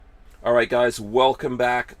All right, guys, welcome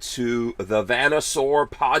back to the Vanasaur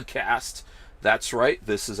podcast. That's right,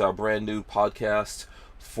 this is our brand new podcast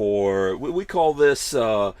for, we call this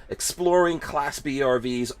Exploring Class B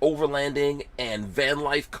RVs, Overlanding, and Van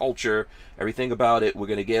Life Culture. Everything about it. We're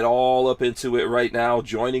going to get all up into it right now.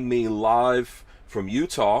 Joining me live from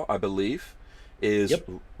Utah, I believe, is Yep,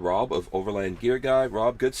 Rob of Overland Gear Guy.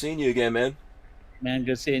 Rob, good seeing you again, man. man.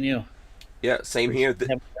 Good seeing you. Yeah, same Appreciate here.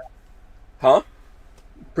 having, Huh?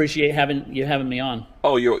 appreciate having me on.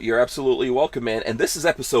 Oh, you're absolutely welcome, man. And this is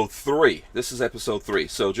episode three. This is episode three.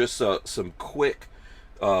 So just some quick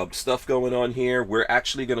stuff going on here. We're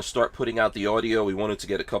actually going to start putting out the audio. We wanted to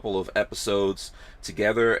get a couple of episodes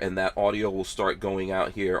together, and that audio will start going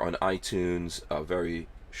out here on iTunes very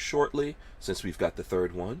shortly, since we've got the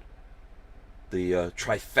third one, the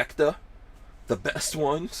trifecta, the best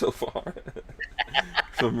one so far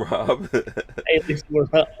from Rob. Hey, at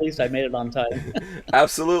least I made it on time.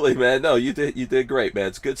 Absolutely, man. No, you did great, man.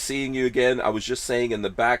 It's good seeing you again. I was just saying in the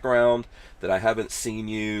background that I haven't seen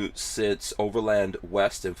you since Overland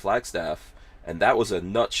West in Flagstaff, and that was a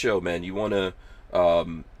nut show, man. You want to,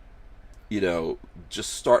 um,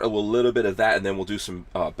 just start with a little bit of that, and then we'll do some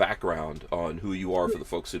background on who you are for the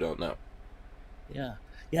folks who don't know. Yeah,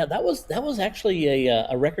 yeah. That was actually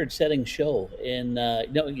a record-setting show.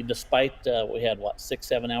 Despite we had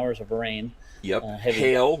 6-7 hours of rain, Yep, heavy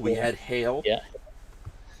hail. We downpour. had hail. Yeah,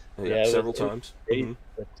 Yep, yeah. It was several it was times. great,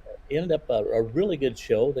 but it ended up a really good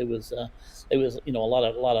show. There was a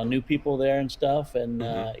lot of new people there and stuff, and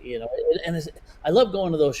Hmm. I love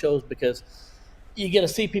going to those shows because you get to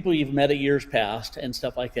see people you've met at years past and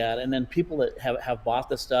stuff like that, and then people that have bought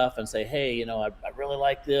the stuff and say, hey, I really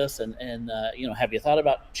like this, and have you thought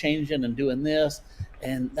about changing and doing this?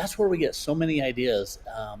 And that's where we get so many ideas,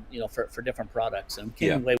 for different products, and came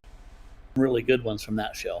Yeah. away with really good ones from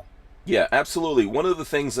that show. Yeah, absolutely. One of the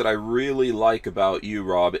things that I really like about you,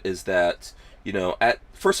 Rob, is that at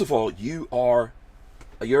first of all, you're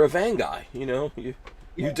a van guy. You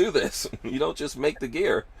Yeah, do this. You don't just make the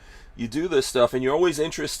gear. You do this stuff, and you're always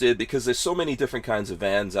interested because there's so many different kinds of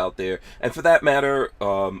vans out there, and for that matter,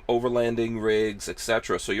 overlanding rigs,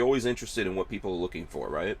 etc. So you're always interested in what people are looking for,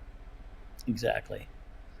 right? exactly.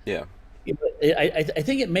 Yeah. Yeah, but I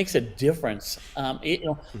think it makes a difference.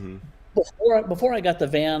 Hmm. Before I got the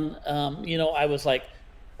van, I was like,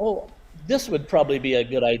 oh, this would probably be a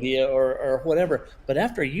good idea, or whatever. But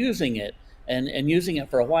after using it and using it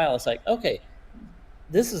for a while, it's like, okay,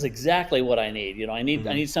 this is exactly what I need. I Hmm.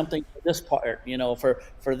 need something for this part,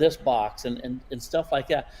 for this box and stuff like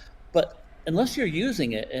that. But unless you're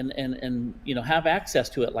using it and have access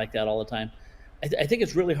to it like that all the time, I think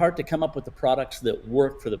it's really hard to come up with the products that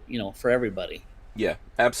work for everybody. Yeah,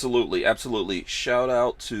 absolutely, absolutely. Shout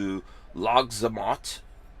out to Logzamot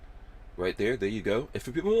right there. There you go.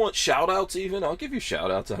 If people want shout outs, even, I'll give you shout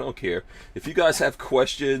outs. I don't care. If you guys have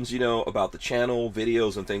questions, about the channel,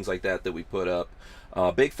 videos, and things like that we put up,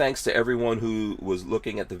 big thanks to everyone who was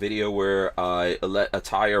looking at the video where I let a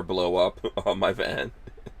tire blow up on my van.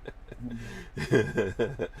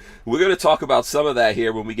 We're going to talk about some of that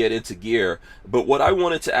here when we get into gear. But what I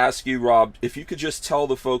wanted to ask you, Rob, if you could just tell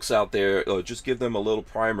the folks out there, just give them a little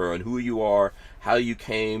primer on who you are, how you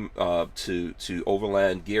came to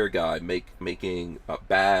Overland Gear Guy, making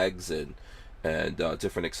bags and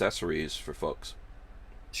different accessories for folks.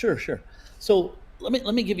 Sure, sure. So let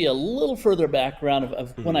me give you a little further background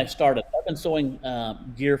of when Hmm. I started. I've been sewing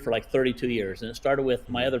gear for like 32 years, and it started with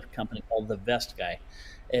my Hmm. other company called the Vest Guy,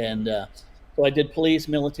 and so I did police,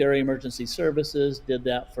 military, emergency services. Did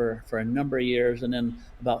that for a number of years, and then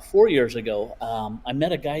about 4 years ago, I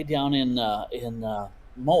met a guy down in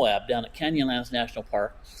Moab, down at Canyonlands National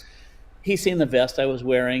Park. He seen the vest I was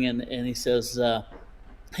wearing, and he says,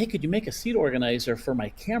 hey, could you make a seat organizer for my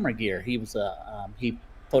camera gear? He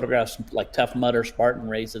photographs like Tough Mudder, Spartan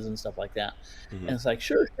races, and stuff like that. Hmm. And it's like,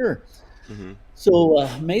 sure, sure. Hmm. So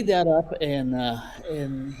made that up,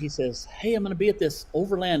 and he says, hey, I'm going to be at this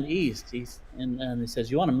Overland East. And he says,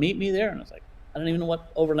 you want to meet me there? And I was like, I don't even know what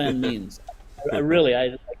Overland means. I really,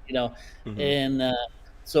 you know, Hmm. and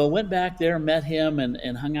so I went back there, met him,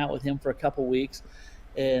 and hung out with him for a couple weeks,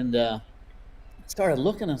 and started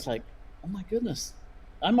looking. And it's like, oh my goodness,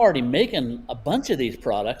 I'm already making a bunch of these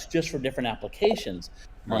products just for different applications.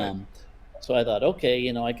 Right. Um, so I thought, okay,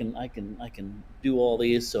 I can do all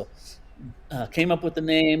these. So came up with the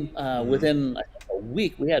name. Hmm. Within I think, a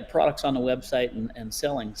week, we had products on the website and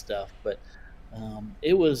selling stuff. But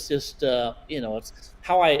it was just it's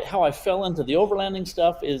how I fell into the overlanding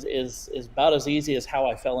stuff is about as easy as how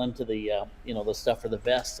I fell into the stuff for the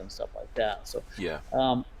vests and stuff like that. So Yeah.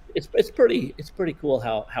 um, it's pretty cool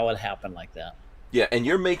how it happened like that. Yeah, and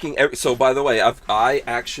you're making so. By the way, I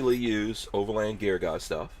actually use Overland Gear Guy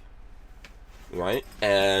stuff, right?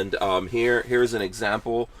 And here's an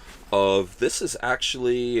example of this is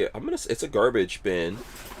actually it's a garbage bin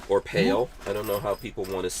or pail. I don't know how people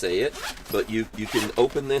want to say it, but you can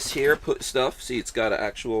open this here, put stuff. See, it's got an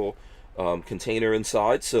actual container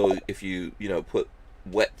inside, so if you put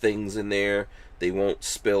wet things in there, they won't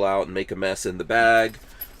spill out and make a mess in the bag.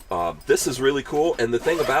 This is really cool, and the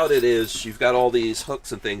thing about it is you've got all these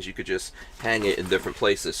hooks and things you could just hang it in different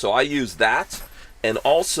places. So I use that, and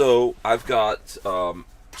also I've got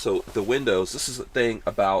so the windows. This is the thing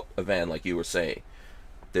about a van, like you were saying.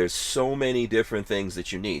 There's so many different things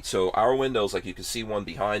that you need. So our windows, like you can see one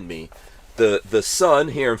behind me, the sun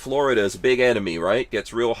here in Florida is a big enemy, right?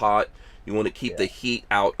 Gets real hot. You want to keep the heat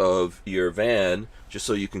out of your van just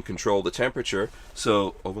so you can control the temperature.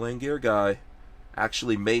 So Overland Gear Guy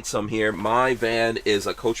actually made some here. My van is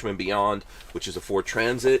a Coachman Beyond, which is a Ford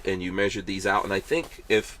Transit, and you measured these out. And I think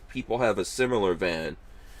if people have a similar van,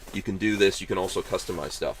 you can do this. You can also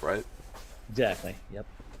customize stuff, right? Exactly. Yep.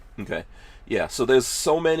 Okay. Yeah. So there's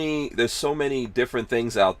so many different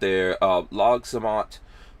things out there. Logsamot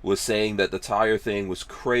was saying that the tire thing was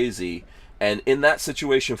crazy, and in that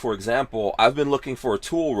situation, for example, I've been looking for a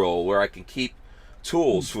tool roll where I can keep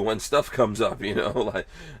tools for when stuff comes up. Like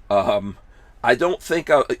I don't think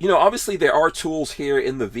obviously there are tools here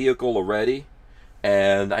in the vehicle already,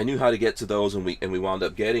 and I knew how to get to those, and we wound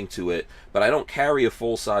up getting to it. But I don't carry a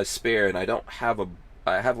full size spare, and I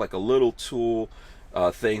have like a little tool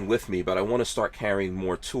thing with me. But I want to start carrying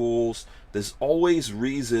more tools. There's always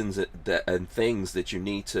reasons and things that you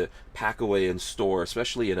need to pack away and store,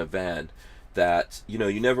 especially in a van, that you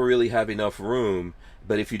never really have enough room.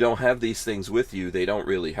 But if you don't have these things with you, they don't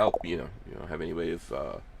really help. You don't have any way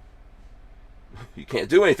of you can't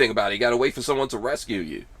do anything about it. You got to wait for someone to rescue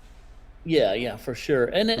you. Yeah, yeah, for sure.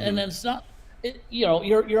 And it's not,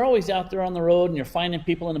 you're always out there on the road and you're finding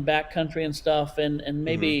people in the back country and stuff, and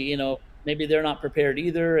maybe maybe they're not prepared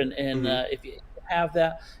either, and if you have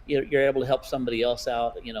that, you're able to help somebody else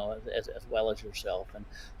out, as well as yourself. And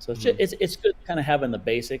so it's good kind of having the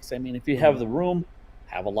basics. I mean, if you have the room,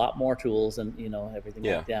 have a lot more tools and everything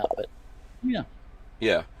like that. But yeah.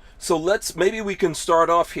 Yeah. So maybe we can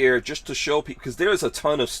start off here just to show people, because there's a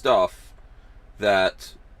ton of stuff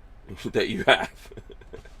that you have.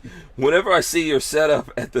 Whenever I see your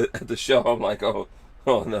setup at the show, I'm like, oh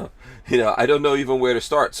no, I don't know even where to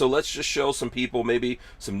start. So let's just show some people maybe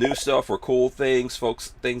some new stuff or cool things,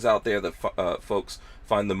 things out there that folks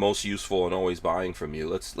find the most useful and always buying from you.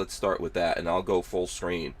 Let's start with that, and I'll go full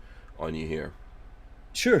screen on you here.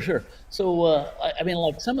 Sure, sure. So, I mean,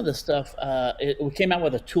 like some of the stuff, we came out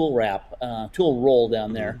with a tool wrap, tool roll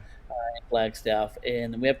down there in Flagstaff,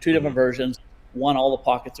 and we have two different versions. One, all the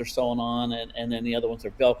pockets are sewn on, and then the other ones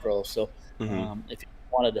are Velcro. So, if you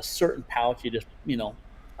wanted a certain pouch, you just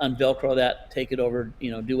unvelcro that, take it over,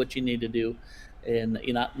 do what you need to do, and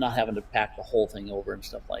you're not having to pack the whole thing over and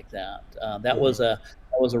stuff like that. That was a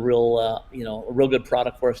real a real good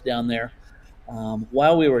product for us down there.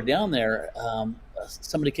 While we were down there,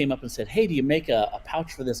 somebody came up and said, "Hey, do you make a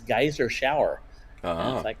pouch for this geyser shower?"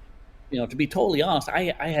 And it's like, to be totally honest,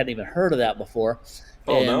 I hadn't even heard of that before.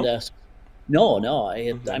 No.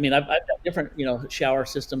 I mean, I've got different, shower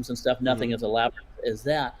systems and stuff. Nothing as elaborate as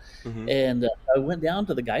that. And I went down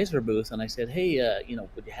to the geyser booth and I said, "Hey,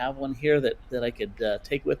 would you have one here that I could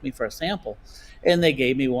take with me for a sample?" And they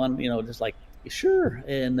gave me one, just like, sure.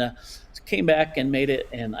 And came back and made it.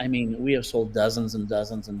 And I mean, we have sold dozens and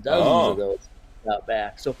dozens and dozens of those out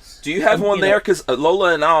back. So, do you have one there? Because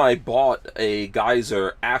Lola and I bought a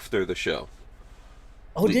geyser after the show.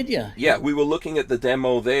 Oh, did you? Yeah, we were looking at the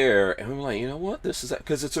demo there, and we were like, you know what, this is,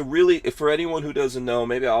 because it's a really, for anyone who doesn't know,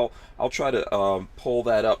 maybe I'll try to pull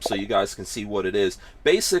that up so you guys can see what it is.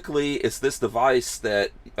 Basically, it's this device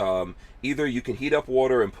that either you can heat up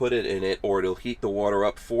water and put it in it, or it'll heat the water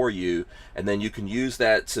up for you, and then you can use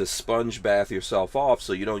that to sponge bath yourself off,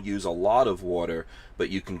 so you don't use a lot of water, but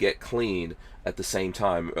you can get clean at the same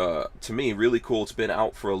time. To me, really cool. It's been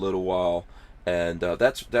out for a little while. And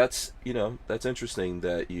that's interesting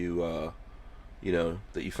that you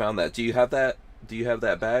found that. Do you have that? Do you have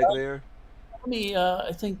that bag there? Let me.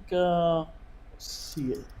 I think. Let's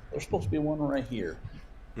see. There's supposed to be one right here.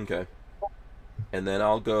 Okay. And then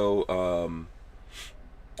I'll go.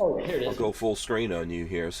 Here it is. I'll go full screen on you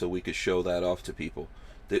here, so we could show that off to people.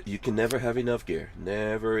 That you can never have enough gear.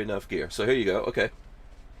 Never enough gear. So here you go. Okay.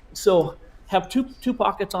 So. Have two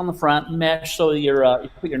pockets on the front, mesh, so you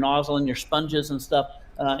put your nozzle and your sponges and stuff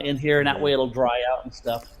in here, and that way it'll dry out and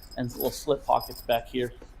stuff. And little slip pockets back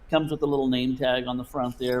here. comes with a little name tag on the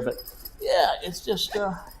front there. But yeah, it's just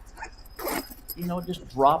it just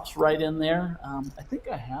drops right in there. I think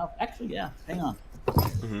I have actually. Yeah, hang on.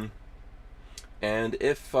 Mm-hmm. And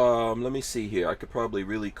if, let me see here, I could probably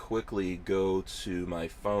really quickly go to my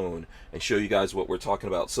phone and show you guys what we're talking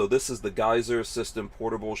about. So this is the Geyser System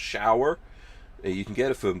Portable Shower. You can get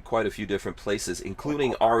it from quite a few different places,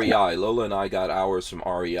 including REI. Lola and I got ours from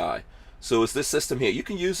REI. So it's this system here. You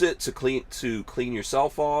can use it to clean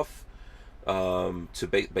yourself off, to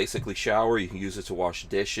basically shower. You can use it to wash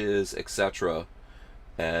dishes, etc.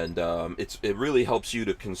 And it really helps you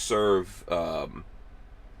to conserve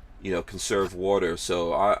conserve water.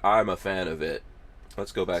 So I'm a fan of it.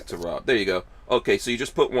 Let's go back to Rob. There you go. Okay, so you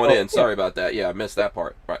just put one in. Sorry about that. Yeah, I missed that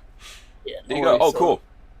part. Right. Yeah, There you go. Oh, cool.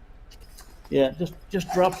 Yeah,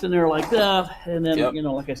 just drops in there like that, and then Yep.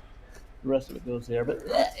 like I said, the rest of it goes there. But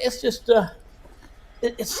it's just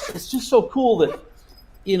it's just so cool that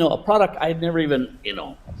a product I'd never even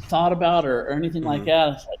thought about or anything like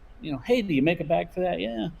that. It's like hey, do you make a bag for that?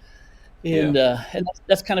 Yeah, and Yeah. and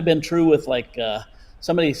that's kind of been true with like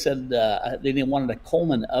somebody said they didn't wanted a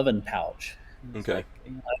Coleman oven pouch. It's Okay.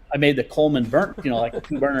 like I made the Coleman burnt like the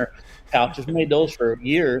 2 burner pouches. Made those for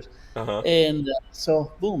years, Uh-huh. and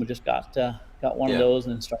so boom, I just got one of Yeah. those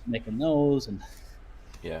and then started making those, and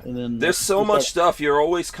Yeah. then There's so just much started. stuff. You're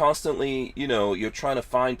always constantly, you're trying to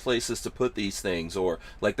find places to put these things. Or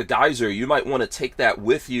like the geyser, you might want to take that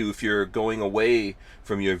with you if you're going away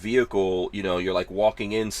from your vehicle. You're like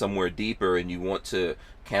walking in somewhere deeper and you want to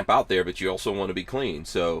camp out there, but you also want to be clean.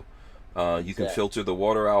 So you can Exactly. filter the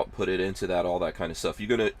water out, put it into that, all that kind of stuff. You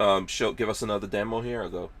gonna give us another demo here? Or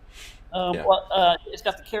go. Yeah. Well, it's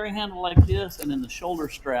got the carry handle like this, and then the shoulder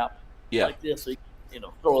strap Yeah. like this, so you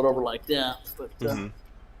throw it over like that. But Mm-hmm.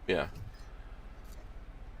 Yeah.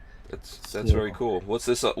 That's very so, cool. What's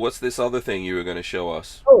this other thing you were going to show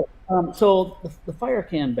us? so the fire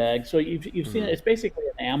can bag. So you've seen it. Mm-hmm. It's basically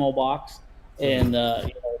an ammo box, Mm-hmm.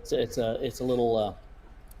 and it's a little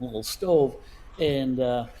stove, and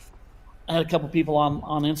I had a couple people on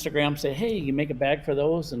Instagram say, "Hey, you make a bag for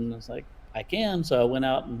those?" And it's like, "I can." So I went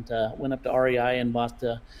out and went up to REI and bought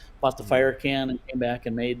the fire can and came back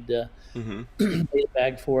and made Mm-hmm. made a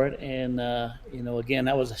bag for it. And again,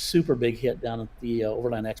 that was a super big hit down at the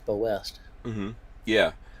Overland Expo West. Mm-hmm.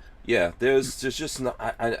 Yeah, yeah. There's just not,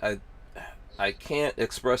 I can't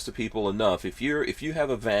express to people enough. If you have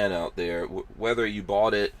a van out there, whether you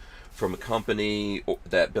bought it from a company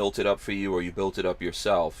that built it up for you or you built it up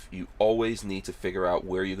yourself, you always need to figure out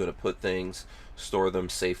where you're going to put things, store them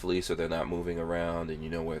safely so they're not moving around, and you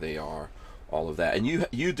know where they are. All of that, and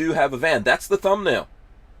you do have a van. That's the thumbnail.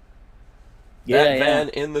 Yeah, That yeah, van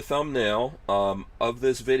in the thumbnail of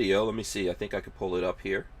this video. Let me see. I think I could pull it up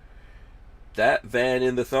here. That van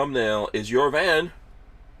in the thumbnail is your van.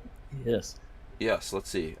 yes. Yes, let's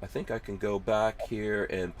see. I think I can go back here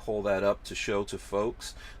and pull that up to show to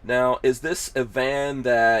folks. Now, is this a van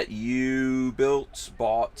that you built,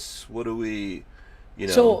 bought? What do we, you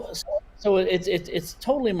know? So it's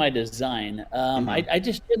totally my design. Mm-hmm. I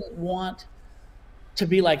just didn't want to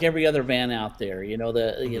be like every other van out there.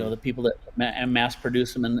 Mm-hmm. The people that mass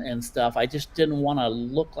produce them and stuff. I just didn't want to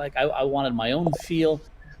look like I wanted my own feel.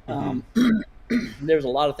 Mm-hmm. Um, there's a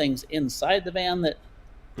lot of things inside the van that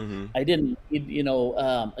Mm-hmm. I didn't need,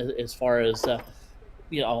 as far as a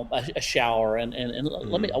shower and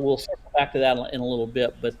let me Mm-hmm. we'll circle back to that in a little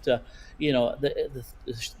bit. But the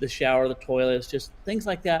shower, the toilet, it's just things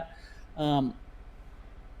like that. Um,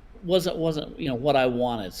 wasn't what I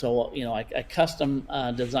wanted. So I custom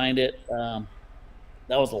designed it.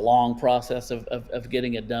 That was a long process of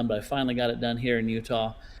getting it done, but I finally got it done here in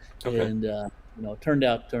Utah, Okay. and it turned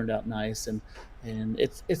out nice. And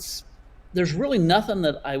it's there's really nothing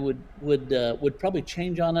that I would probably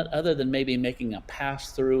change on it other than maybe making a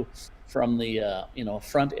pass through from the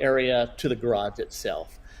front area to the garage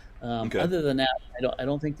itself. Okay. Other than that, I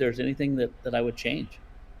don't think there's anything that I would change.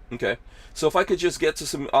 Okay. So if I could just get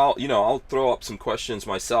to I'll throw up some questions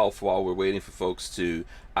myself while we're waiting for folks to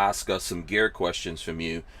ask us some gear questions from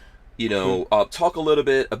you. Sure. Talk a little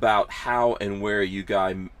bit about how and where you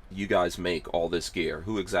guys make all this gear.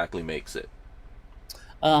 Who exactly makes it?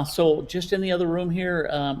 So just in the other room here,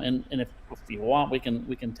 and if you want, we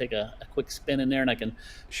can take a quick spin in there, and I can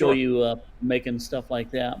show Sure. you making stuff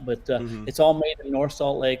like that. But Mm-hmm. it's all made in North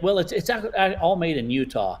Salt Lake. Well, it's all made in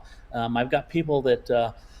Utah. I've got people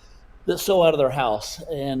that sew out of their house,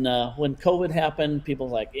 and when COVID happened, people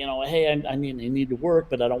like hey, I need to work,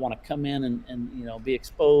 but I don't want to come in and be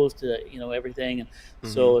exposed to everything, and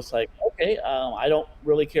Mm-hmm. so it's like I don't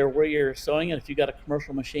really care where you're sewing it if you got a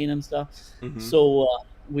commercial machine and stuff. Mm-hmm. So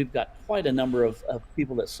we've got quite a number of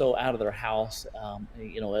people that sew out of their house,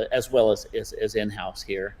 as well as in house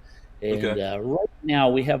here. And Okay. right now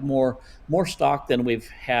we have more stock than we've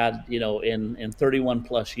had, in 31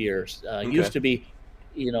 plus years. Okay. Used to be,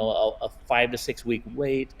 a 5 to 6 week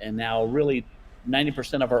wait, and now really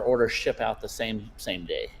 90% of our orders ship out the same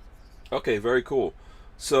day. Okay, very cool.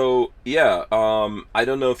 So yeah, I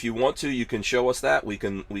don't know if you want to. You can show us that. We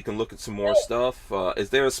can look at some more stuff. Is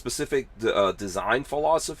there a specific design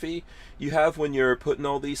philosophy you have when you're putting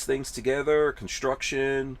all these things together?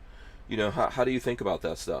 Construction, how do you think about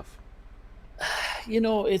that stuff?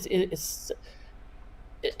 It's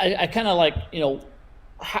I kind of like,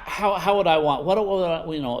 how would I want, what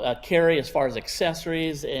would I, carry as far as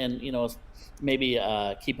accessories, and maybe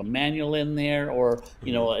keep a manual in there, or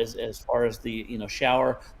Hmm. as far as the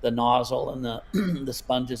shower, the nozzle and the the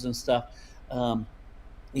sponges and stuff. um,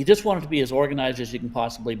 you just want it to be as organized as you can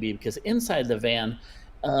possibly be, because inside the van,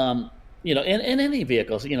 um, in any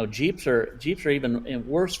vehicles, Jeeps are even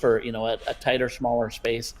worse for a tighter, smaller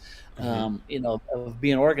space, Hmm. of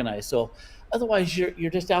being organized. So otherwise,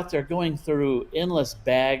 you're just out there going through endless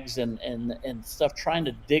bags and stuff, trying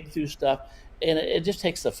to dig through stuff, and it just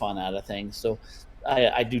takes the fun out of things. So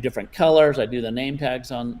I do different colors. I do the name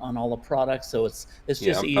tags on all the products, so it's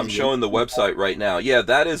Yeah, just I'm easy. showing the website right now. Yeah,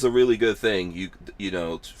 that is a really good thing.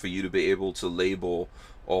 For you to be able to label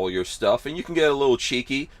all your stuff, and you can get a little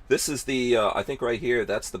cheeky. This is the I think right here.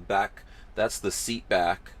 That's the back. That's the seat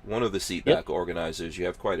back. One of the seat Yep, back organizers. You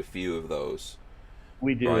have quite a few of those,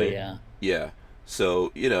 we do. right? Yeah. Yeah.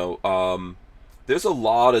 So there's a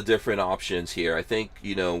lot of different options here. I think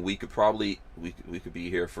we could probably we could be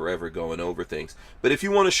here forever going over things. But if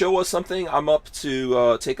you want to show us something, I'm up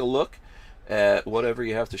to take a look at whatever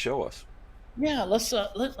you have to show us. Yeah,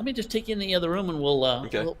 let me just take you in the other room, and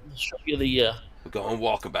Okay, we'll show you the we're going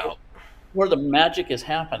walkabout. where the magic is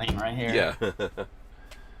happening right here. Yeah.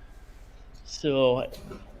 So,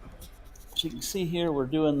 as you can see here,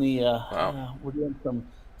 Wow. we're doing some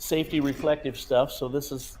safety reflective stuff. So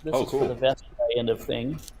this Oh, is for the cool. vest end of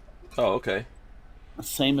things. Oh, okay.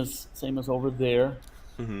 Same as over there.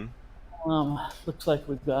 Mm-hmm. Looks like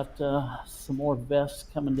we've got some more vests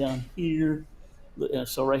coming down here.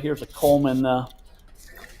 So right here's a Coleman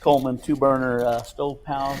two burner stove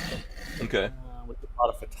pouch. Okay. With a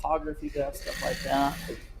lot of photography stuff, stuff like that.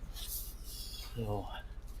 So,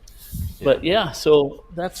 Yeah. but yeah, so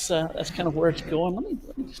that's kind of where it's going.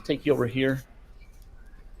 Let me just take you over here.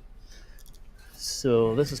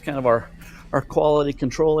 So this is kind of our quality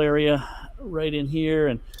control area right in here,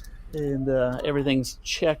 and everything's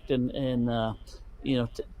checked, and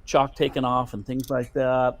chalk taken off and things like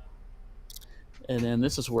that. And then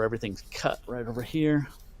this is where everything's cut right over here.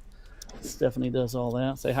 Stephanie does all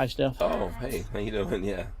that. Say hi, Steph. Oh, hey, how you doing?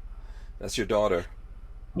 Yeah, that's your daughter.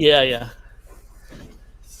 Yeah, yeah.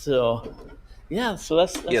 So yeah, so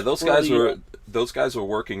Yeah, that's where the those guys were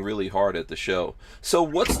working really hard at the show. So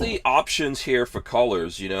what's the options here for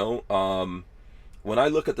colors? When I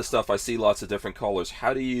look at the stuff, I see lots of different colors.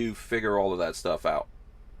 How do you figure all of that stuff out?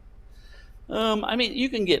 I mean, you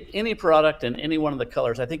can get any product in any one of the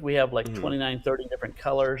colors. I think we have like Hmm. 29, 30 different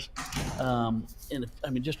colors. And I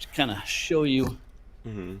mean, just to kind of show you,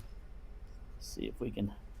 Hmm. see if we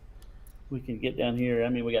can get down here. I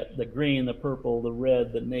mean, we got the green, the purple, the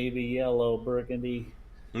red, the navy, yellow, burgundy,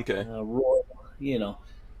 Okay. royal.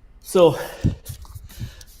 So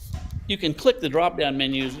you can click the drop down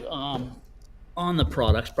menus on the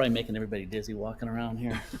products. Probably making everybody dizzy walking around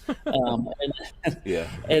here. And Yeah.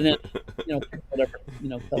 and then pick whatever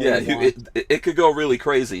color Yeah, you want. it could go really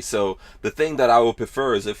crazy. So the thing that I would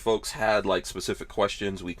prefer is if folks had like specific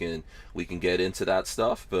questions, we can get into that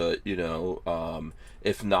stuff. But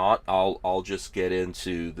if not, I'll just get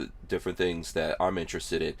into the different things that I'm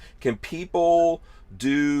interested in. Can people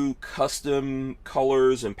do custom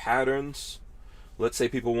colors and patterns? Let's say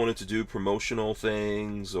people wanted to do promotional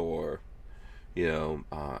things, or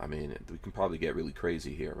I mean, we can probably get really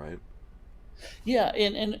crazy here, right? Yeah,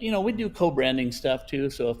 and we do co-branding stuff too.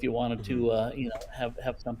 So if you wanted Hmm. to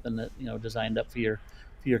have something that designed up for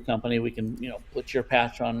your company, we can put your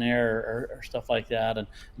patch on there, or stuff like that, and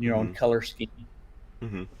your own Hmm. color scheme.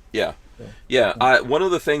 Hmm. Yeah. So, Yeah, so, I one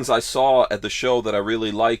of the things I saw at the show that I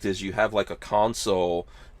really liked is you have like a console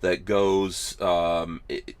that goes,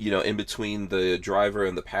 in between the driver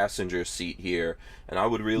and the passenger seat here, and I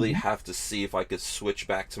would really mhm. have to see if I could switch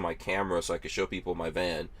back to my camera so I could show people my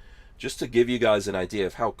van, just to give you guys an idea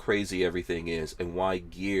of how crazy everything is and why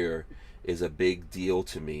gear is a big deal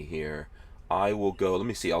to me here. I will go. Let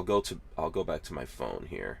me see. I'll go back to my phone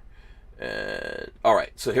here, and all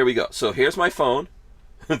right. So here we go. So here's my phone.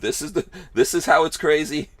 this is how it's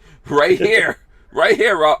crazy right here, right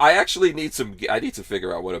here, Rob. I actually need some. I need to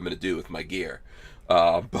figure out what I'm going to do with my gear.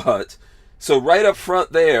 But so right up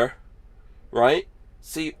front there, right?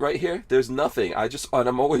 See right here, there's nothing. And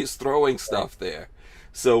I'm always throwing stuff there.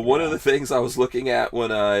 So one of Yeah. the things I was looking at when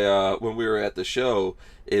we were at the show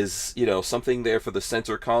is something there for the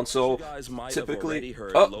center console. You guys might have already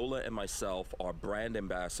heard Lola and myself are brand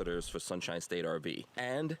ambassadors for Sunshine State RV.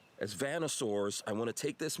 And as Vanosaurs, I want to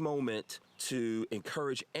take this moment to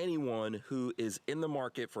encourage anyone who is in the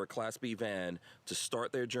market for a Class B van to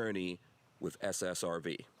start their journey with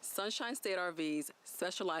SSRV. Sunshine State RVs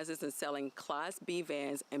specializes in selling Class B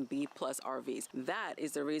vans and B plus RVs. That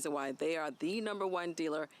is the reason why they are the #1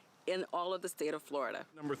 dealer in all of the state of Florida.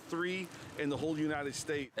 Number 3 in the whole United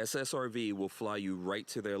States. SSRV will fly you right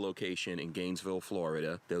to their location in Gainesville,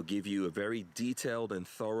 Florida. They'll give you a very detailed and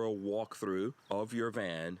thorough walkthrough of your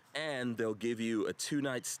van, and they'll give you a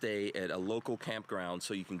 2-night stay at a local campground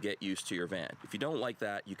so you can get used to your van. If you don't like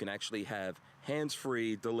that, you can actually have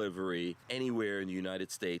hands-free delivery anywhere in the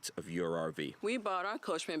United States of your RV. We bought our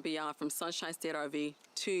Coachman Beyond from Sunshine State RV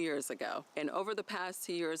 2 years ago. And over the past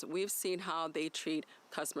 2 years, we've seen how they treat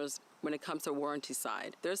customers when it comes to warranty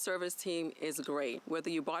side. Their service team is great. Whether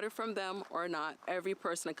you bought it from them or not, every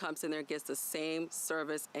person that comes in there gets the same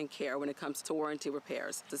service and care when it comes to warranty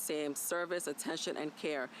repairs. The same service, attention, and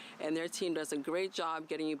care. And their team does a great job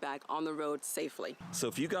getting you back on the road safely. So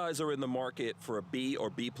if you guys are in the market for a B or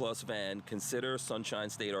B plus van, consider Sunshine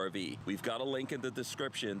State RV. We've got a link in the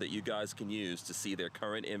description that you guys can use to see their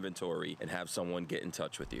current inventory and have someone get in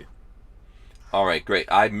touch with you. All right, great.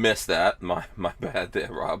 I missed that. My bad there,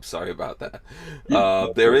 Rob. Sorry about that.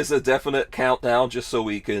 There is a definite countdown just so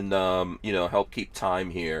we can help keep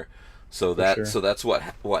time here. So that's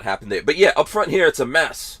what happened there. But yeah, up front here it's a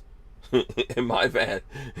mess in my van.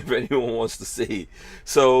 If anyone wants to see.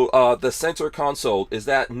 So the center console, is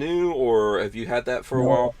that new or have you had that for a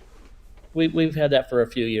while? We've had that for a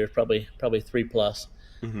few years, probably 3 plus.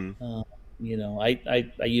 Mm-hmm.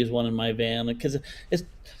 I use one in my van because it's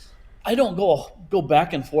I don't go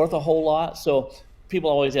back and forth a whole lot. So people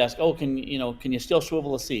always ask, "Oh, can you still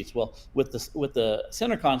swivel the seats?" Well, with the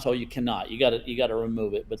center console, you cannot. You got to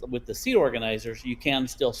remove it. But with the seat organizers, you can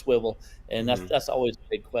still swivel, and that's always a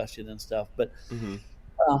big question and stuff. But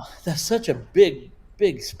that's such a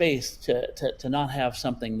big space to not have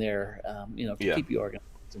something there, to keep you organized.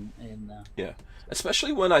 Yeah,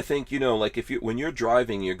 especially when I think like when you're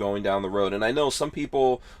driving, you're going down the road, and I know some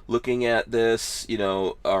people looking at this,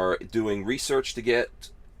 are doing research to get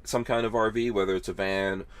some kind of RV, whether it's a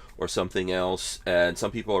van or something else, and some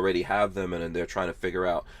people already have them, and they're trying to figure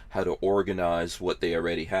out how to organize what they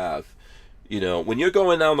already have. When you're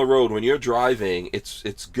going down the road, when you're driving,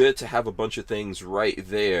 it's good to have a bunch of things right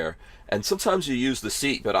there. And sometimes you use the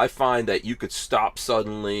seat, but I find that you could stop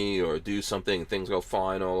suddenly or do something, and things go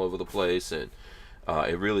flying all over the place, and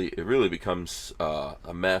it really becomes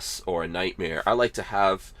a mess or a nightmare. I like to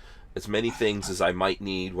have as many things as I might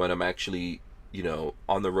need when I'm actually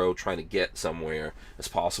on the road trying to get somewhere as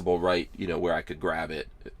possible, right? Where I could grab it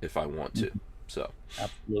if I want to. So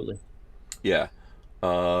absolutely, yeah.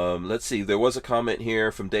 Let's see. There was a comment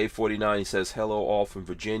here from Dave49. He says, "Hello, all from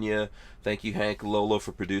Virginia. Thank you, Hank Lola,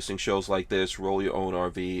 for producing shows like this. Roll your own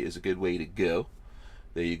RV is a good way to go."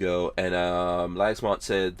 There you go. And Lagsmont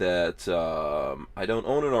said that I don't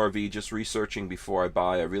own an RV, just researching before I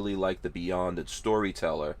buy. I really like the Beyond and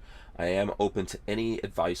Storyteller. I am open to any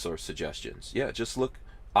advice or suggestions. Yeah, just look.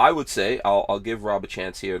 I would say, I'll give Rob a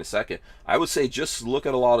chance here in a second. I would say just look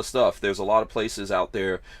at a lot of stuff. There's a lot of places out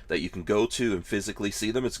there that you can go to and physically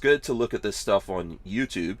see them. It's good to look at this stuff on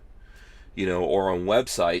YouTube, or on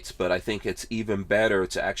websites, but I think it's even better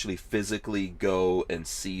to actually physically go and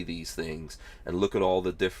see these things and look at all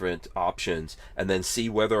the different options and then see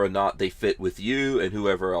whether or not they fit with you and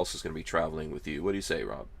whoever else is going to be traveling with you. What do you say,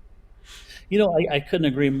 Rob? I couldn't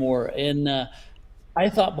agree more. And I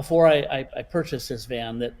thought before I purchased this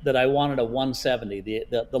van that I wanted a 170,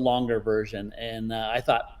 the longer version, and I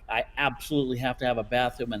thought I absolutely have to have a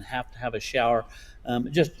bathroom and have to have a shower.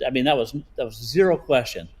 That was zero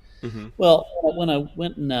question. Mm-hmm. Well, when I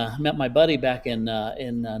went and met my buddy back in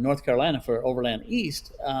North Carolina for Overland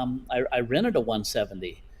East, I rented a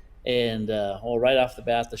 170, and right off the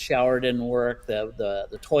bat, the shower didn't work,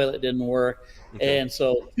 the toilet didn't work, Okay. and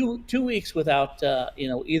so two weeks without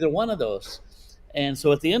either one of those. And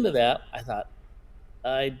so at the end of that, I thought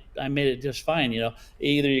I made it just fine.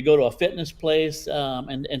 Either you go to a fitness place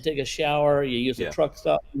and take a shower, you use a Yeah. truck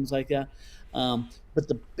stop, things like that. But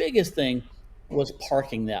the biggest thing was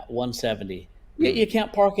parking that 170. You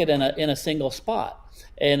can't park it in a single spot.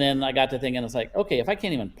 And then I got to thinking, it's like, okay, if I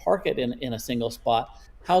can't even park it in a single spot,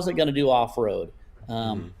 how's it going to do off road?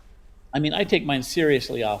 Mm-hmm. I mean, I take mine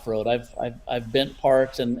seriously off road. I've bent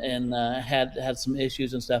parts and had some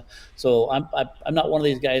issues and stuff. So I'm not one of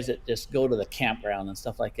these guys that just go to the campground and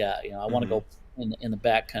stuff like that. You know, I want to Mm-hmm. go in the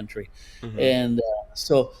back country, Mm-hmm. and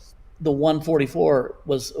so the 144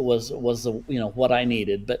 was the what I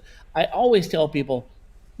needed. But I always tell people,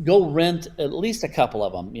 go rent at least a couple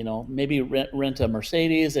of them. You know, maybe rent a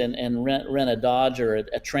Mercedes and rent a Dodge or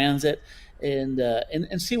a Transit, and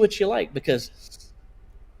see what you like, because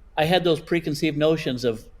I had those preconceived notions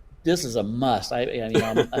of this is a must.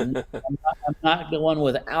 I'm not going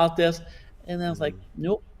without this, and then I was like, Mm-hmm.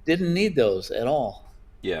 nope, didn't need those at all.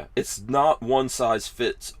 Yeah, it's not one size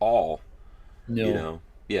fits all, you No, know.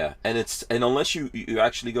 Yeah, and unless you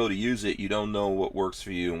actually go to use it, you don't know what works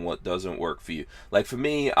for you and what doesn't work for you. Like for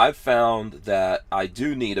me, I've found that I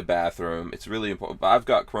do need a bathroom. It's really important. But I've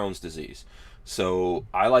got Crohn's disease, so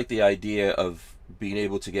I like the idea of being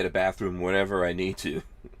able to get a bathroom whenever I need to.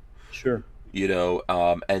 sure,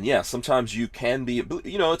 And yeah, sometimes you can be,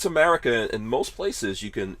 it's America, and most places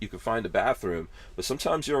you can find a bathroom, but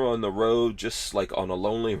sometimes you're on the road, just like on a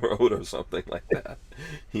lonely road or something like that.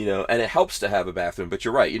 And it helps to have a bathroom. But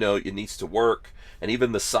you're right, it needs to work. And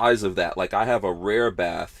even the size of that, like I have a rare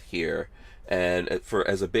bath here, and for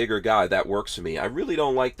as a bigger guy, that works for me. I really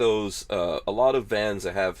don't like those, a lot of vans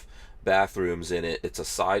that have bathrooms in it, it's a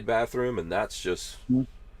side bathroom, and that's just,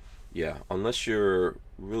 yeah, unless you're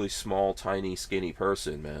really small, tiny, skinny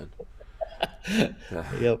person, man,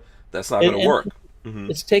 yep. that's not And, gonna and work. Hmm.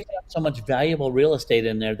 it's taken up so much valuable real estate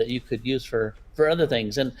in there that you could use for other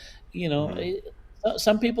things. And you know, Hmm.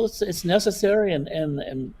 some people it's necessary,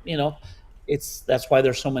 and it's that's why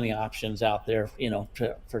there's so many options out there.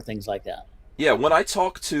 For things like that. Yeah, when I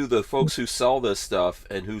talk to the folks who sell this stuff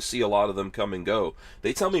and who see a lot of them come and go,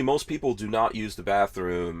 they tell me most people do not use the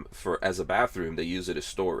bathroom for as a bathroom; they use it as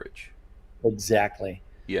storage. Exactly.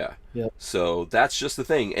 Yeah. Yep. So that's just the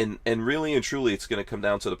thing. And really and truly it's going to come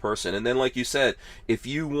down to the person. And then like you said, if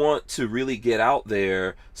you want to really get out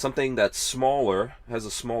there, something that's smaller, has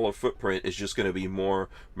a smaller footprint is just going to be more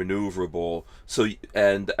maneuverable. So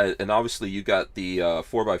and obviously you got the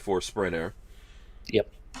 4x4 Sprinter.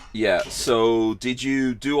 Yep. Yeah. So did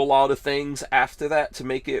you do a lot of things after that to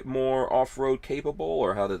make it more off-road capable,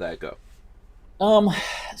 or how did that go? Um,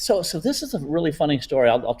 so this is a really funny story.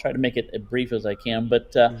 I'll try to make it as brief as I can.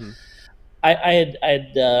 But Mhm. I'd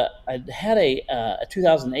had a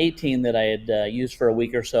 2018 that I had used for a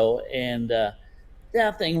week or so, and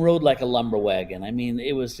that thing rode like a lumber wagon. I mean,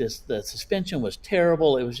 it was just the suspension was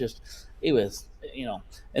terrible. It was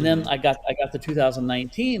And then Mhm. I got the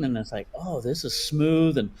 2019, and it's like, oh, this is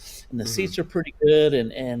smooth, and the Mhm. seats are pretty good,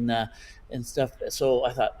 and stuff. So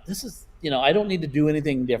I thought, this is I don't need to do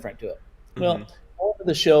anything different to it. Mhm. Well, all of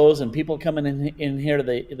the shows and people coming in here to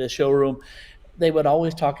the showroom, they would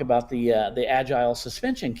always talk about the agile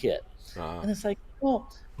suspension kit, Uh, and it's like,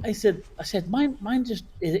 well, I said, mine just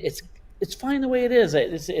it's fine the way it is.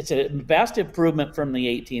 It's a vast improvement from the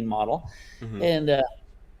 18 model, mhm. and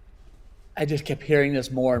I just kept hearing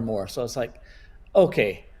this more and more. So it's like,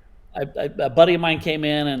 okay, a buddy of mine came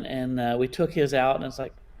in, and we took his out, and it's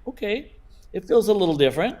like, okay, it feels a little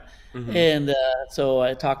different. Mhm. And so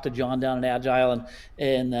I talked to John down at Agile,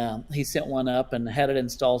 and he sent one up and had it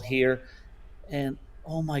installed here. And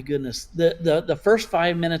oh my goodness, the first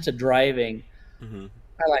 5 minutes of driving, Mhm.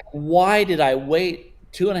 I like, why did I wait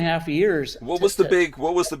 2.5 years What was the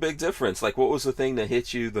big difference? Like what was the thing that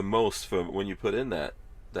hit you the most for when you put in that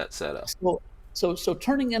setup? so so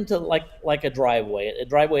turning into like a driveway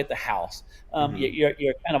at the house. Mhm.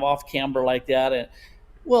 You're kind of off camber like that, and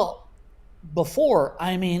well, before,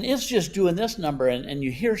 I mean, it's just doing this number, and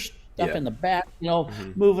you hear stuff Yeah. in the back,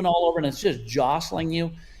 Mhm. moving all over, and it's just jostling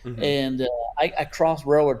you. Mhm. And I cross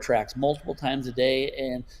railroad tracks multiple times a day,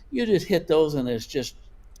 and you just hit those, and it's just,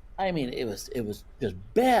 I mean, it was just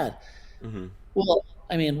bad. Mhm. Well,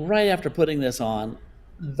 I mean, right after putting this on,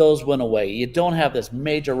 those went away. You don't have this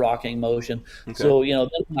major rocking motion. Okay. So, then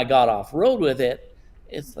when I got off road with it,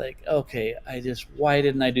 it's like, okay, why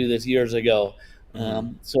didn't I do this years ago?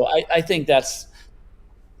 Mhm. So I think that's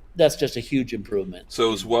just a huge improvement. So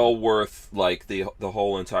it was well worth like the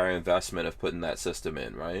whole entire investment of putting that system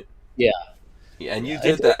in, right? Yeah, Yeah, and you yeah,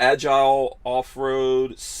 did the agile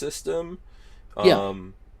off-road system. yeah.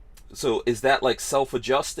 Um, so is that like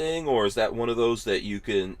self-adjusting, or is that one of those that you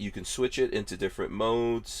can switch it into different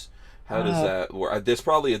modes? How does Uh, that work? There's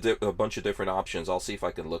probably a bunch of different options. I'll see if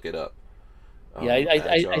I can look it up. yeah, I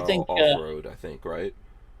Agile think off-road, I think, right?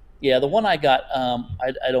 Yeah, the one I got,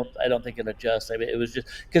 I don't think it adjusts. I mean, it was just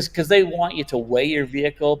because they want you to weigh your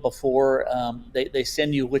vehicle before they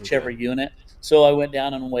send you whichever Okay. unit. So I went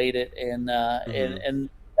down and weighed it, and Mm-hmm.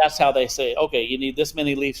 that's how they say, okay, you need this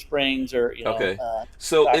many leaf springs, or Okay.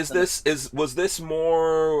 So is tracks in it. this is was this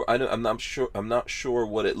more? I'm not sure. I'm not sure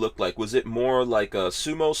what it looked like. Was it more like a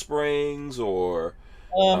sumo springs or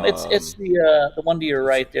It's um? the one to your It's,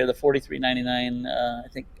 right there, the 43.99. I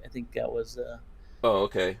think that was oh,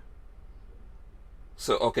 okay.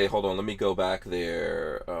 So okay, hold on. Let me go back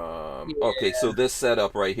there. Okay, yeah, so this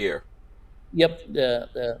setup right here. yep,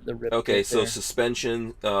 the rip Okay, kit so there.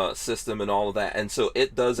 suspension system and all of that, and so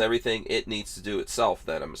it does everything it needs to do itself.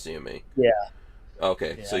 Then I'm assuming. Yeah,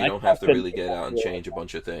 Okay, yeah, so and you I don't have to couldn't really get get down out and to change it. a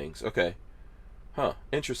bunch of things. Okay. Huh.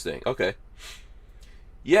 Interesting. Okay.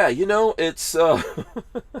 Yeah, you know, it's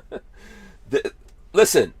the,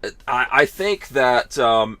 listen, I think that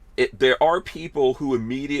there are people who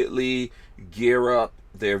immediately gear up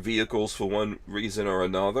their vehicles for one reason or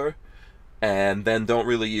another and then don't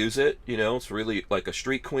really use it. You know, it's really like a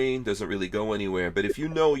street queen, doesn't really go anywhere. But if you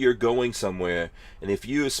know you're going somewhere, and if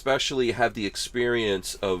you especially have the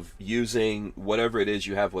experience of using whatever it is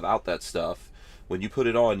you have without that stuff, when you put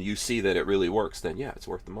it on, you see that it really works, then yeah, it's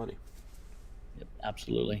worth the money. Yep,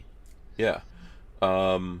 absolutely. Yeah.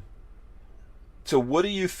 Um, So what do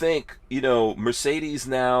you think? You know, Mercedes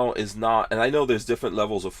now is not, and I know there's different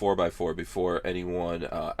levels of 4x4 before anyone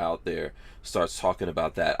out there starts talking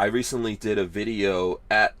about that. I recently did a video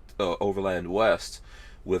at Overland West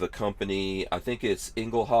with a company, I think it's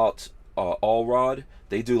Engelhart Allrod.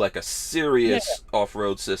 They do like a Yeah, serious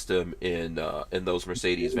off-road system in those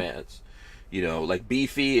Mercedes vans. You know, like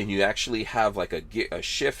beefy, and you actually have like a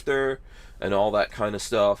shifter and all that kind of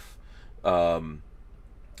stuff. Um,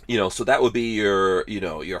 you know, so that would be your, you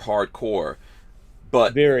know, your hardcore.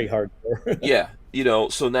 But very hardcore. yeah, you know,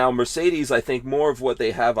 so now Mercedes, I think more of what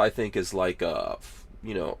they have, I think, is like a,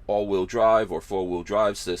 you know, all-wheel drive or four-wheel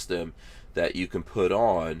drive system that you can put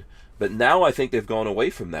on. But now I think they've gone away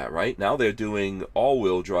from that, right? Now they're doing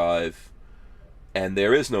all-wheel drive, and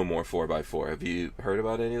there is no more 4x4. Have you heard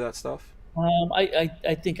about any of that stuff?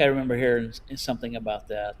 I think I remember hearing something about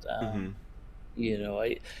that. Mm-hmm. You know,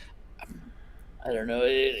 I don't know.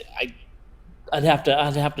 I'd have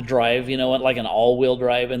to drive, like an all-wheel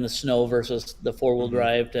drive in the snow versus the four-wheel Mm-hmm.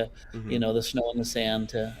 drive to, Mm-hmm. the snow and the sand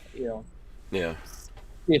to, Yeah.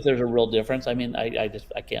 see if there's a real difference. I mean, I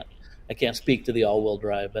can't speak to the all-wheel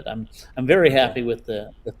drive, but I'm very Okay. happy with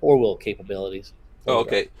the four-wheel capabilities, Oh, four-wheel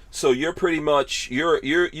drive. okay. So you're pretty much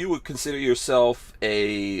you would consider yourself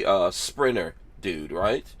a sprinter dude,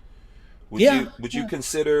 right? Yeah, Would you yeah.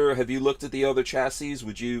 consider? Have you looked at the other chassis?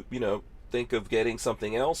 Would you think of getting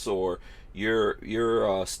something else, or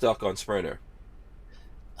you're stuck on Sprinter?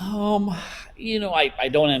 Um, I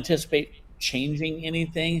don't anticipate changing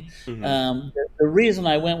anything. Mm-hmm. The reason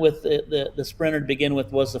I went with the Sprinter to begin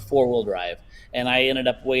with was the four-wheel drive, and I ended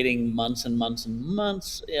up waiting months and months and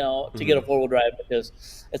months, to get Mm-hmm. a four-wheel drive, because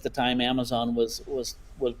at the time Amazon was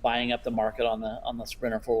buying up the market on the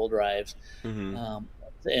Sprinter four-wheel drives, Mm-hmm. um,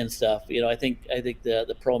 and stuff. I think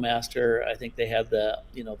the ProMaster. I think they had the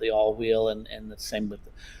all-wheel, and the same with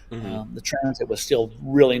Mm-hmm. the Transit was still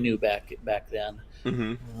really new back then.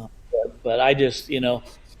 Mm-hmm. But I just,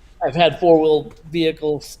 I've had four-wheel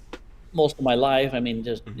vehicles most of my life. I mean,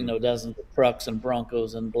 just, Mm-hmm. dozens of trucks and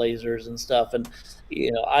Broncos and Blazers and stuff. And,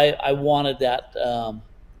 I wanted that,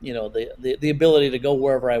 the ability to go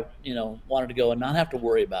wherever I, wanted to go and not have to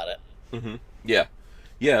worry about it. Mm-hmm. Yeah.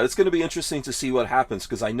 Yeah, it's going to be interesting to see what happens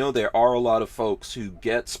because I know there are a lot of folks who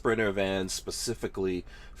get Sprinter vans specifically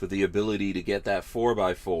for the ability to get that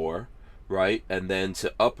 4x4, right? And then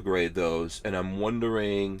to upgrade those. And I'm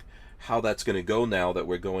wondering how that's going to go now that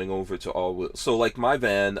we're going over to all wheel. So, like my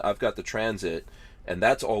van, I've got the Transit, and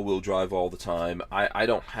that's all wheel drive all the time. I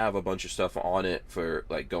don't have a bunch of stuff on it for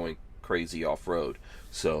like going crazy off road.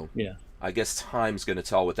 So, Yeah. I guess time's going to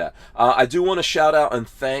tell with that. I do want to shout out and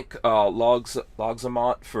thank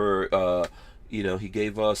Logsamont for, he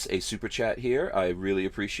gave us a super chat here. I really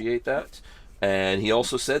appreciate that. And he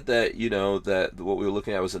also said that, that what we were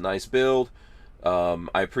looking at was a nice build.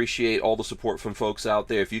 I appreciate all the support from folks out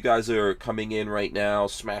there. If you guys are coming in right now,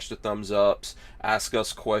 smash the thumbs ups, ask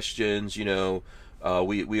us questions,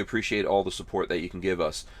 we appreciate all the support that you can give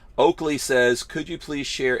us. Oakley says, could you please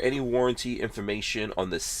share any warranty information on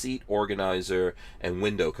the seat organizer and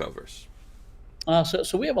window covers?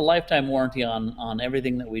 So we have a lifetime warranty on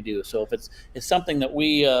everything that we do. So if it's something that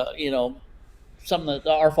we, something that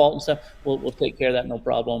our fault and stuff, we'll take care of that, no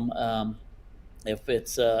problem. If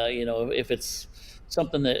it's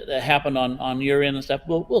something that happened on your end and stuff,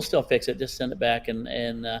 we'll still fix it. Just send it back, and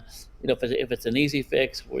if it's an easy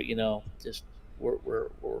fix, we're just we're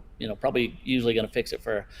probably usually going to fix it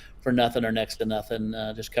for nothing or next to nothing,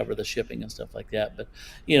 just cover the shipping and stuff like that. But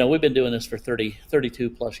we've been doing this for 32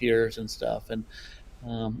 plus years and stuff, and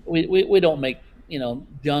we don't make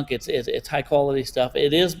junk. It's high quality stuff.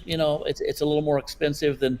 It is it's a little more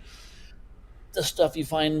expensive than the stuff you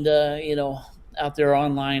find out there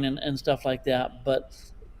online and stuff like that. But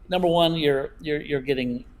number one, you're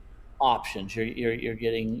getting options. You're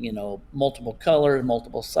getting multiple colors,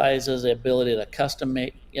 multiple sizes, the ability to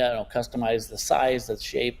customize the size, the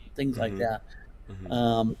shape, things like Mm-hmm. that.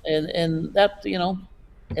 Mm-hmm. And that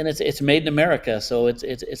and it's made in America, so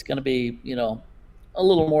it's going to be a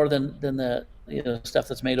little more than the stuff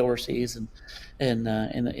that's made overseas, and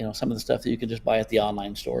some of the stuff that you can just buy at the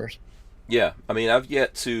online stores. Yeah, I mean, I've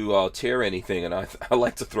yet to tear anything, and I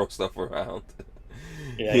like to throw stuff around.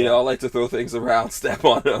 Yeah, yeah. I like to throw things around, step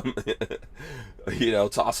on them,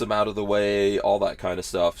 toss them out of the way, all that kind of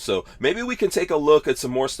stuff. So maybe we can take a look at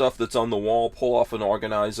some more stuff that's on the wall, pull off an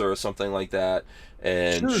organizer or something like that,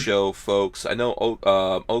 and Sure. show folks. I know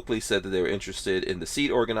Oakley said that they were interested in the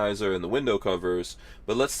seat organizer and the window covers,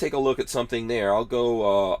 but let's take a look at something there. I'll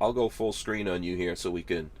go full screen on you here so we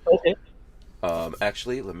can. Okay.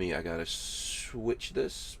 Actually, I gotta switch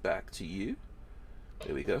this back to you.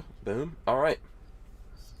 There we go. Boom. All right.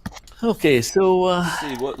 Okay. So Let's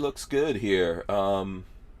see what looks good here.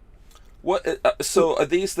 So are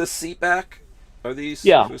these the seat back? Are these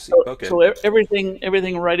yeah. for seat? So, Okay. so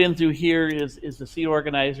everything right in through here is the seat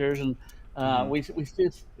organizers, and Mm-hmm. we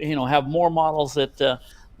still have more models that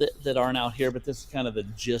aren't out here, but this is kind of the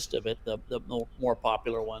gist of it, the more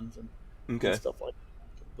popular ones and Okay. stuff like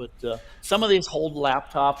that. But some of these hold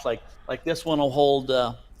laptops, like this one will hold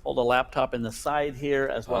a laptop in the side here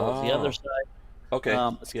as well as the other Oh. side. Okay.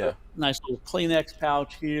 It's got Yeah. a nice little Kleenex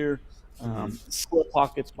pouch here, Mm-hmm. slip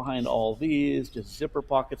pockets behind all these, just zipper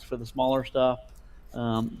pockets for the smaller stuff.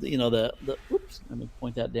 The oops, let me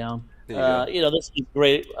point that down. There you go. This is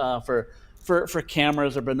great for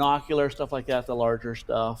cameras or binocular stuff like that, the larger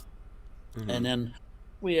stuff. Mm-hmm. And then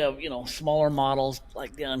we have smaller models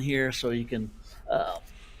like down here, so you can uh,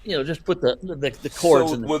 just put the cords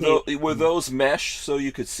So in the cable. were those mesh so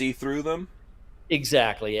you could see through them?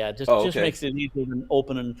 Exactly, yeah. Just Oh, just okay. makes it easier than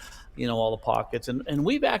opening, all the pockets. And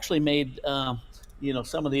we've actually made, some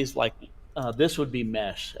of these like this would be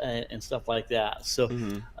mesh and stuff like that. So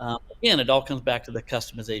Mm-hmm. again, it all comes back to the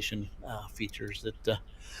customization features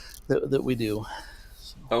that we do.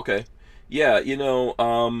 So, Okay. Yeah,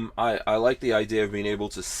 I like the idea of being able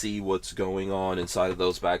to see what's going on inside of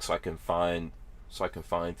those bags so I can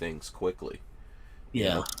find things quickly. You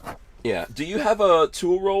yeah. know. Yeah. Do you have a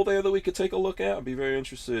tool roll there that we could take a look at? I'd be very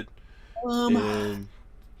interested Um. in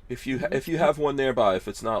if you have one nearby. If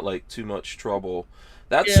it's not like too much trouble,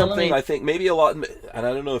 that's Yeah. Let something me. I think maybe a lot. And I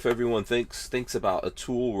don't know if everyone thinks about a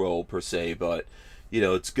tool roll per se, but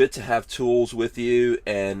it's good to have tools with you,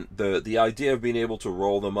 and the idea of being able to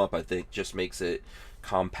roll them up, I think, just makes it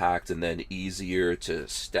compact and then easier to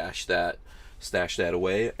stash that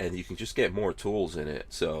away, and you can just get more tools in it.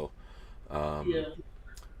 So. Um, Yeah.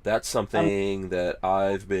 that's Um. something that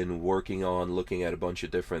I've been working on, looking at a bunch of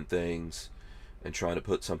different things and trying to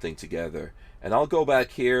put something together. And I'll go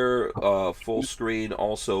back here full screen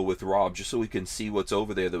also with Rob just so we can see what's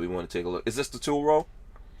over there that we want to take a look. Is this the tool roll?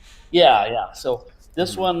 Yeah. Yeah. So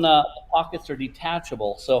this Mm-hmm. one, the pockets are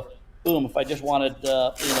detachable. So boom, if I just wanted,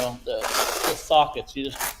 the sockets, you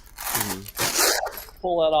just Mm-hmm.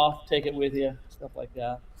 pull that off, take it with you, stuff like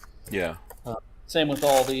that. Yeah. Uh, Same with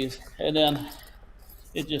all these, and then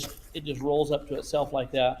it just rolls up to itself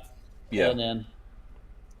like that, Yeah. and then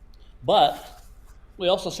but we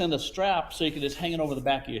also send a strap so you can just hang it over the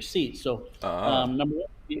back of your seat. So Ah. number one,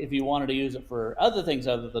 if you wanted to use it for other things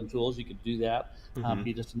other than tools, you could do that. Mm-hmm.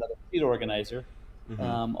 Be just another seat organizer,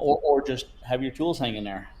 Mm-hmm. or just have your tools hanging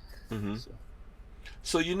there. Mm-hmm. So,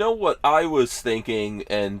 So you know what I was thinking,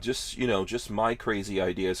 and just my crazy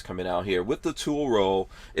ideas coming out here with the tool roll.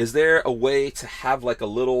 Is there a way to have like a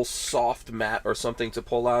little soft mat or something to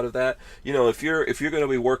pull out of that? If you're going to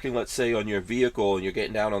be working, let's say, on your vehicle and you're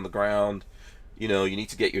getting down on the ground, you need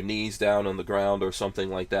to get your knees down on the ground or something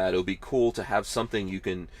like that. It would be cool to have something you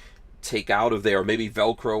can take out of there, or maybe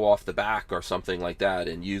Velcro off the back or something like that,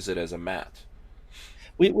 and use it as a mat.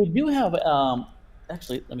 we do have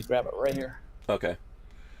actually. Let me grab it right here. Okay.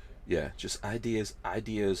 Yeah, just ideas.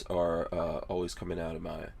 Ideas are always coming out of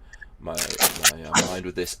mind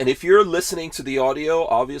with this. And if you're listening to the audio,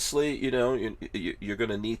 obviously, you're going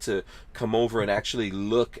to need to come over and actually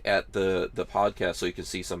look at the podcast so you can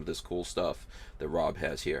see some of this cool stuff that Rob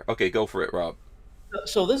has here. Okay, go for it, Rob.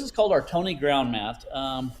 So this is called our Tony ground mat.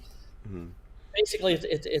 Basically,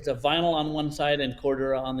 it's a vinyl on one side and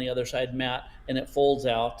Cordura on the other side mat, and it folds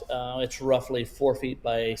out. It's roughly 4 feet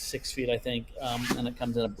by 6 feet, I think, and it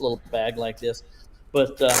comes in a little bag like this.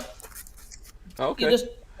 But Okay. you just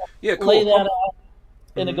Cool. lay that out,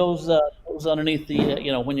 and it goes underneath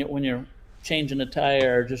the when you're changing a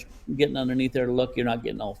tire or just getting underneath there to look, you're not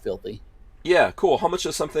getting all filthy. Yeah, cool. How much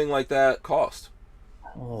does something like that cost?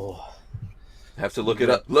 Oh, Have to look it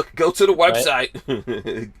up. Go to the website.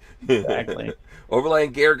 Right. Exactly.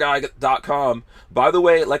 overlandgearguy.com. By the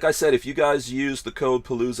way, like I said, if you guys use the code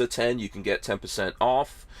Palooza10, you can get 10%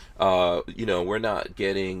 off. We're not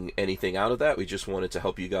getting anything out of that. We just wanted to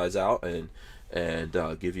help you guys out and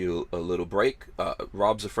give you a little break.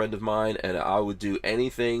 Rob's a friend of mine, and I would do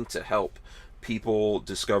anything to help people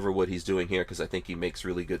discover what he's doing here because I think he makes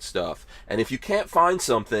really good stuff. And if you can't find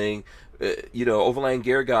something, Overland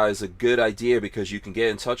Gear Guy is a good idea because you can get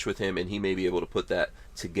in touch with him and he may be able to put that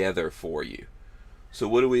together for you. So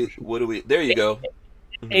what do we there you go.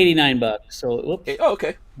 $89. So whoops. Oh,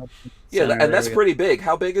 okay. Yeah, and that's pretty big.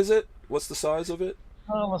 How big is it? What's the size of it?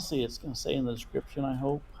 Let's see. It's going to say in the description, I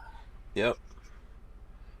hope. Yep.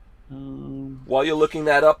 While you're looking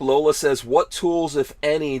that up, Lola says, what tools, if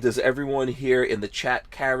any, does everyone here in the chat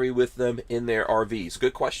carry with them in their RVs?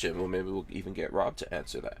 Good question. Well, maybe we'll even get Rob to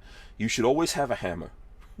answer that. You should always have a hammer.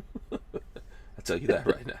 I'll tell you that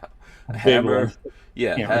right now. A hammer.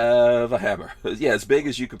 Yeah, have a hammer. Yeah, as big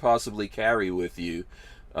as you could possibly carry with you.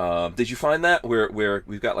 Did you find that?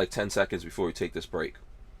 We've got like 10 seconds before we take this break.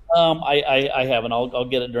 I haven't. I'll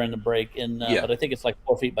get it during the break, but I think it's like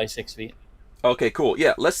 4 feet by 6 feet. Okay, cool.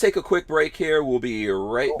 Yeah, let's take a quick break here. We'll be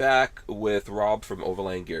right back with Rob from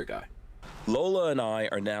Overland Gear Guy. Lola and I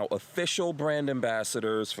are now official brand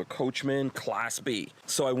ambassadors for Coachman Class B.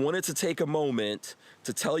 So I wanted to take a moment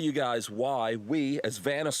to tell you guys why we, as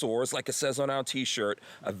Vanasaurs, like it says on our t-shirt,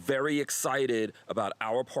 are very excited about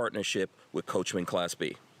our partnership with Coachman Class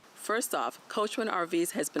B. First off, Coachman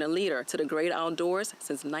RVs has been a leader to the great outdoors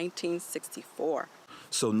since 1964.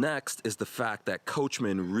 So next is the fact that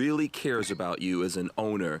Coachman really cares about you as an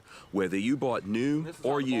owner, whether you bought new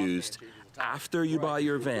or used. After you buy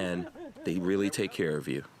your van, they really take care of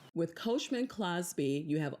you. With Coachman Class B,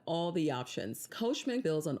 you have all the options. Coachman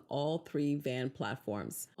builds on all 3 van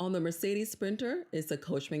platforms. On the Mercedes Sprinter, it's the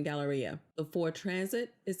Coachman Galleria. The Ford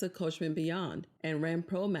Transit is the Coachman Beyond. And Ram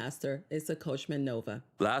ProMaster is the Coachman Nova.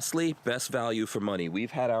 Lastly, best value for money.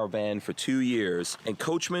 We've had our van for 2 years, and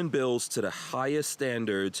Coachman builds to the highest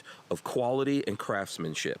standards of quality and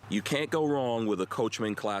craftsmanship. You can't go wrong with a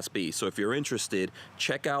Coachman Class B. So if you're interested,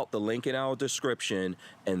 check out the link in our description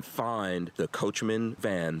and find the Coachman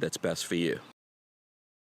van that's best for you.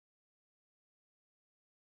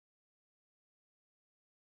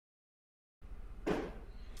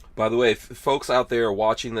 By the way, if folks out there are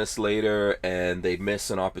watching this later and they miss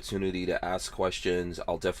an opportunity to ask questions,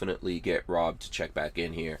 I'll definitely get Rob to check back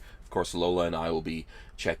in here. Of course, Lola and I will be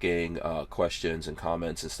checking questions and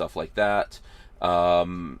comments and stuff like that.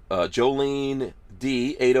 Jolene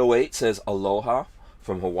D808 says aloha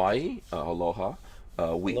from Hawaii. Aloha.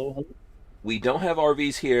 Aloha. We don't have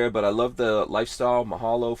RVs here, but I love the lifestyle.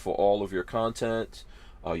 Mahalo for all of your content.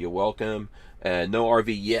 You're welcome. And no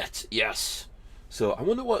RV yet. Yes. So I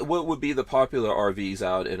wonder what would be the popular RVs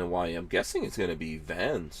out in Hawaii. I'm guessing it's going to be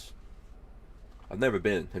vans. I've never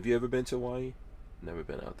been. Have you ever been to Hawaii? Never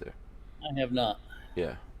been out there. I have not.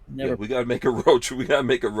 Yeah. Never. Yeah, we gotta make a road trip. We gotta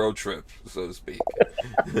make a road trip, so to speak.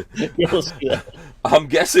 Yeah, let's do that. I'm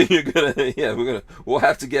guessing you're gonna. Yeah, we'll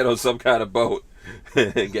have to get on some kind of boat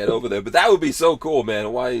and get over there. But that would be so cool,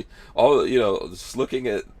 man. Why? Just looking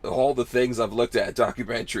at all the things I've looked at,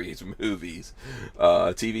 documentaries, movies,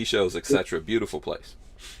 TV shows, etc. Beautiful place.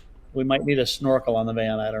 We might need a snorkel on the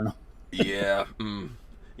van. I don't know. Yeah.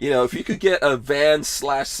 If you could get a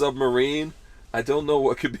van/submarine, I don't know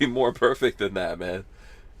what could be more perfect than that, man.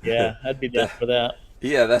 Yeah, I'd be down for that.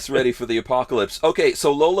 Yeah, that's ready for the apocalypse. Okay,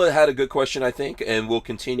 so Lola had a good question, I think, and we'll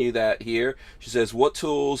continue that here. She says, what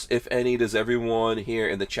tools, if any, does everyone here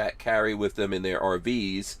in the chat carry with them in their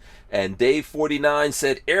RVs? And Dave49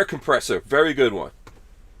 said air compressor. Very good one.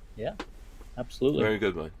 Yeah, absolutely. Very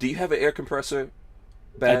good one. Do you have an air compressor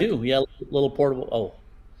bag? I do, yeah, little portable. Oh,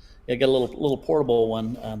 yeah, I got a little portable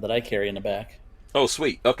one that I carry in the back. Oh,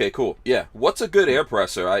 sweet. Okay, cool. Yeah. What's a good air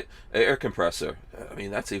compressor? I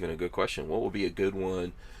mean, that's even a good question. What would be a good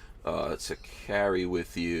one to carry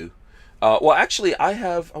with you? Well, actually,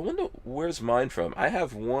 I wonder where's mine from. I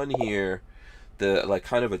have one here, the like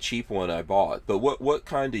kind of a cheap one I bought. But what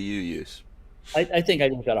kind do you use? I think I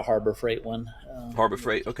just got a Harbor Freight one. Harbor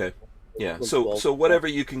Freight. Okay. Yeah. Little So 12. whatever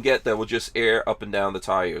you can get that will just air up and down the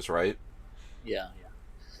tires, right? Yeah, yeah.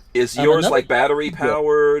 Is yours Another like battery yeah.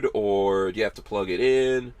 powered, or do you have to plug it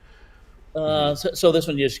in? Hmm. So this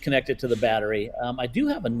one you just connect it to the battery. I do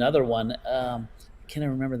have another one. Can't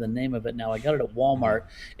remember the name of it now. I got it at Hmm. Walmart.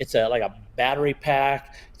 It's a like a battery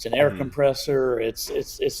pack. It's an air Hmm. compressor.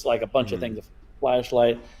 It's like a bunch of Hmm. things. A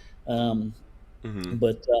flashlight. Um, Hmm.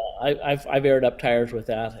 but I've aired up tires with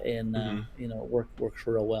that, and Hmm. it works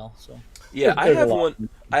real well. So Yeah, I there's a have lot. one.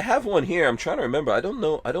 I have one here. I'm trying to remember. I don't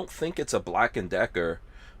know. I don't think it's a Black and Decker,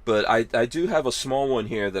 but I do have a small one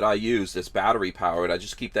here that I use that's battery powered. I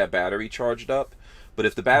just keep that battery charged up. But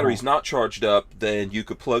if the Uh-huh. battery's not charged up, then you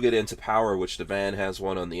could plug it into power, which the van has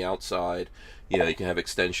one on the outside. You can have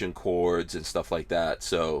extension cords and stuff like that.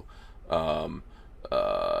 So, um,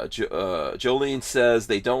 Jolene says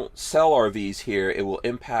they don't sell RVs here. It will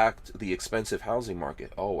impact the expensive housing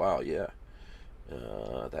market. Oh wow, yeah.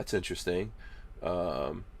 That's interesting.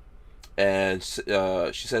 Um, and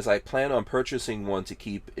she says, I plan on purchasing one to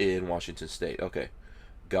keep in Washington State. Okay,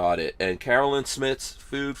 got it. And Carolyn Smith's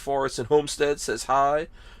Food, Forest, and Homestead says, hi,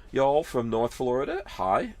 y'all from North Florida.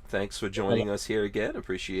 Hi, thanks for joining us here again.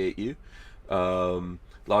 Appreciate you.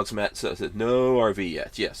 Logs Matt says no RV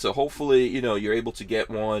yet. Yeah, so hopefully you're able to get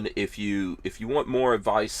one. If you want more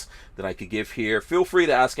advice than I could give here, feel free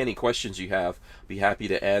to ask any questions you have. Be happy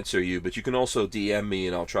to answer you. But you can also DM me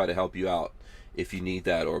and I'll try to help you out if you need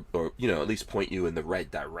that, or at least point you in the right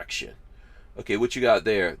direction. Okay, what you got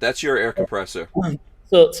there? That's your air compressor.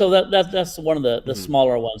 So that's one of the Hmm.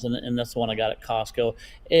 smaller ones, and that's the one I got at Costco.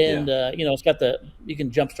 Yeah. And it's got you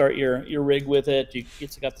can jumpstart your rig with it.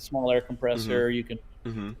 It's got the small air Hmm. compressor. You can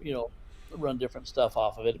Hmm. you know run different stuff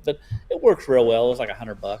off of it, but it works real well. It's like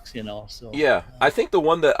 $100, So Yeah, I think the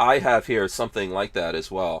one that I have here is something like that as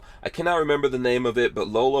well. I cannot remember the name of it, but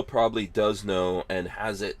Lola probably does know and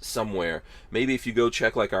has it somewhere. Maybe if you go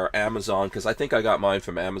check like our Amazon, because I think I got mine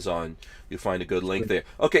from Amazon, you'll find a good link there.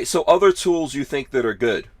 Okay, so other tools you think that are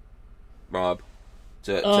good, Rob,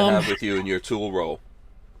 to um, have with you in your tool roll.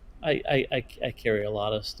 I carry a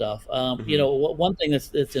lot of stuff. Mm-hmm. One thing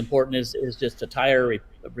that's important is just a tire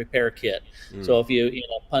repair kit. Mm. So if you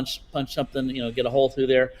punch something, get a hole through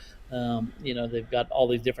there. They've got all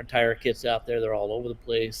these different tire kits out there. They're all over the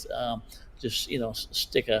place. Just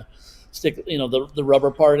stick the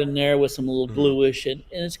rubber part in there with some little Mm-hmm. gluish, and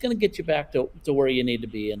it's going to get you back to where you need to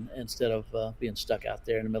be, instead of being stuck out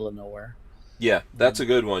there in the middle of nowhere. Yeah, that's a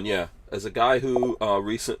good one. Yeah, as a guy who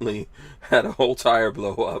recently had a whole tire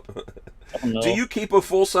blow up. Oh Do no. you keep a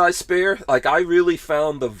full size spare? Like I really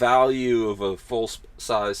found the value of a full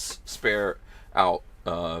size spare out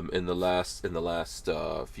in the last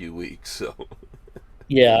few weeks. So.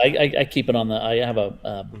 Yeah, I keep it on the. I have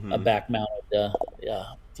a Hmm. back mounted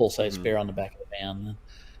full size Hmm. spare on the back of the van and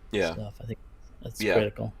Yeah, stuff. I think that's yeah.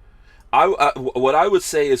 critical. What I would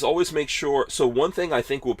say is always make sure. So one thing I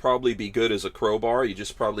think will probably be good is a crowbar. You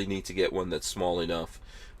just probably need to get one that's small enough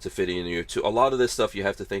to fit in your tool. A lot of this stuff you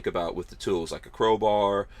have to think about with the tools, like a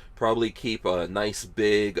crowbar. Probably keep a nice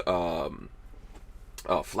big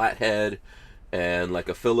flathead and like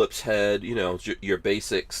a Phillips head. Your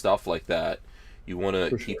basic stuff like that. You want to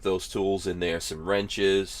For sure. keep those tools in there. Some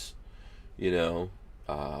wrenches. You know.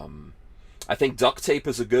 Um, I think duct tape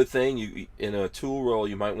is a good thing. You in a tool roll,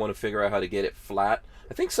 you might want to figure out how to get it flat.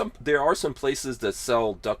 I think there are some places that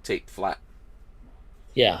sell duct tape flat.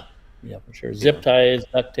 Yeah, yeah, for sure. Yeah, Zip ties,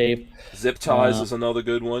 duct tape. zip ties Uh, is another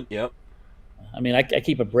good one. Yep. I mean, I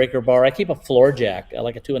keep a breaker bar. I keep a floor jack,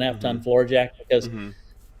 like a 2.5 ton Mhm. floor jack, because Mhm.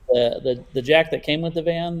 the jack that came with the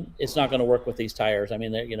van, it's not going to work with these tires. I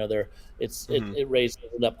mean, they're Mhm. it raises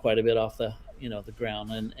it up quite a bit off the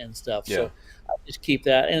ground and stuff. Yeah. So I just keep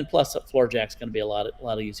that, and plus the floor jack's going to be a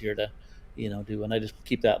lot easier to do, and I just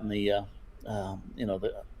keep that in the um, you know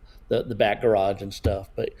the the back garage and stuff.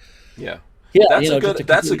 But Yeah. yeah, That's a just good to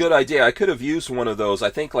that's a complete. good idea. I could have used one of those. I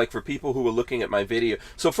think like for people who were looking at my video.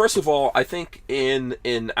 So first of all, I think in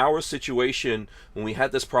our situation when we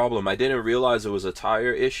had this problem, I didn't realize it was a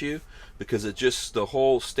tire issue because the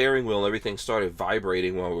whole steering wheel and everything started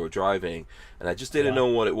vibrating while we were driving, and I just didn't Wow. know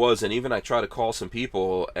what it was. And even I tried to call some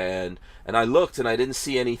people, and I looked and I didn't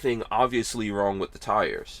see anything obviously wrong with the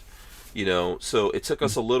tires. So it took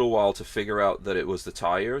us a little while to figure out that it was the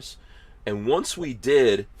tires. And once we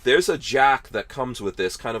did, there's a jack that comes with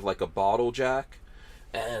this, kind of like a bottle jack.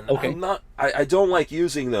 And Okay. I don't like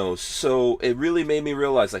using those. So it really made me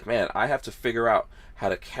realize, like, man, I have to figure out how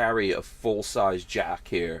to carry a full size jack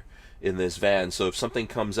here in this van. So if something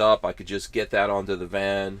comes up, I could just get that onto the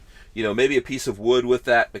van. Maybe a piece of wood with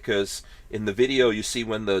that, because in the video you see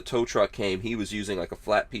when the tow truck came, he was using like a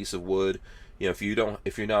flat piece of wood. If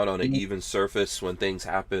you're not on an even surface when things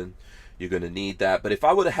happen, you're going to need that. But if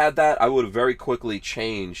I would have had that, I would have very quickly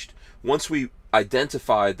changed. Once we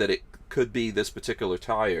identified that it could be this particular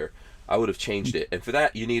tire, I would have changed it. And for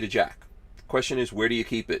that, you need a jack. The question is, where do you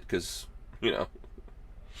keep it? Because,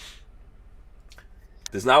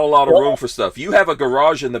 there's not a lot of room for stuff. You have a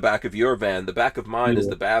garage in the back of your van. The back of mine is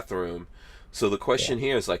the bathroom. So the question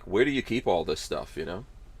here is like, where do you keep all this stuff,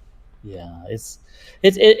 Yeah, it's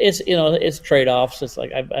trade-offs. It's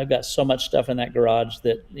like I've got so much stuff in that garage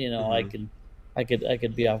that I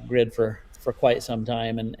could be off grid for quite some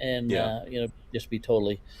time, and just be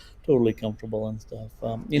totally comfortable and stuff.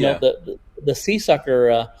 Yeah. The sea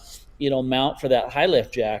sucker mount for that high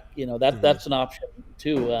lift jack, that's an option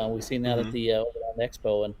too. We've seen that at the Overland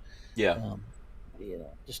Expo, and Yeah.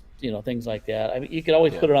 just things like that. I mean, you could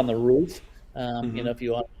always put it on the roof, if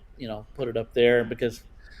you want, put it up there, because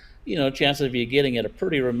chances of you getting it are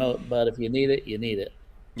pretty remote, but if you need it, you need it.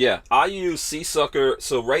 Yeah, I use Sea Sucker.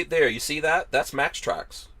 So right there, you see that? That's Max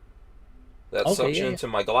Trax. That Okay, suction to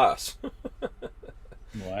my glass.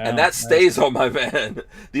 Wow. And that stays on my van.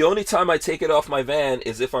 The only time I take it off my van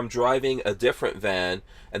is if I'm driving a different van.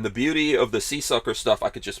 And the beauty of the Sea Sucker stuff, I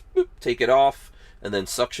could just take it off and then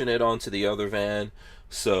suction it onto the other van.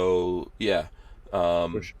 So yeah,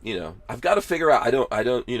 I've got to figure out. I've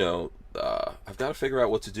got to figure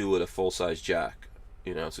out what to do with a full size jack.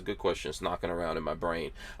 It's a good question. It's knocking around in my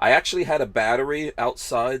brain. I actually had a battery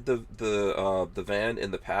outside the van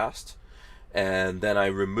in the past, and then I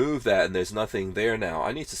removed that, and there's nothing there now.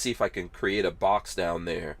 I need to see if I can create a box down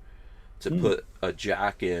there to put a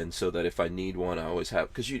jack in, so that if I need one, I always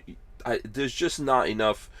have. Because there's just not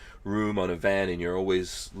enough room on a van, and you're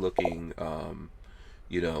always looking,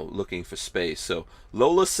 looking for space. So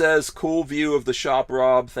Lola says, "Cool view of the shop,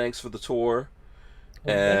 Rob. Thanks for the tour."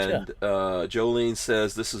 And Jolene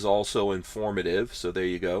says, "This is also informative." So there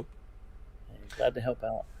you go. Glad to help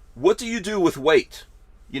out. What do you do with weight?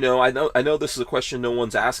 I know this is a question no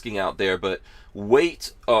one's asking out there, but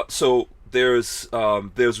weight. So there's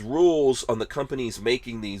rules on the companies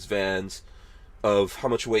making these vans of how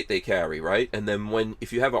much weight they carry, right? And then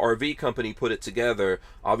if you have an RV company put it together,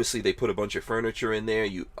 obviously they put a bunch of furniture in there.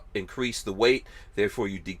 You increase the weight, therefore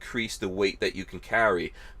you decrease the weight that you can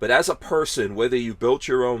carry. But as a person, whether you built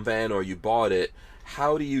your own van or you bought it,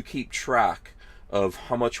 how do you keep track of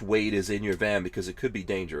how much weight is in your van? Because it could be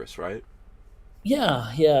dangerous, right?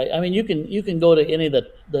 Yeah. I mean, you can go to any of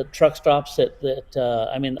the truck stops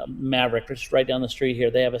Maverick, just right down the street here.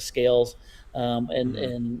 They have a scales,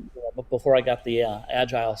 and but before I got the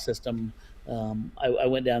agile system, I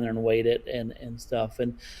went down there and weighed it and stuff,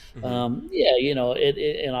 and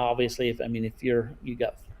and obviously if you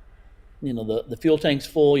got the fuel tank's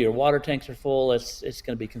full, your water tanks are full, it's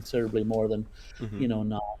going to be considerably more than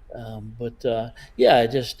not. It's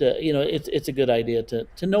a good idea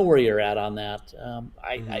to know where you're at on that.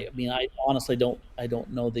 I honestly don't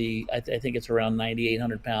know I think it's around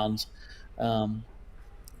 9,800 pounds.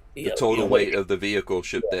 The total weight of the vehicle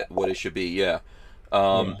what it should be. Yeah.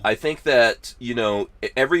 I think that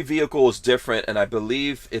every vehicle is different, and I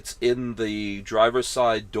believe it's in the driver's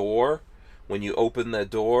side door. When you open that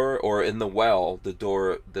door, or in the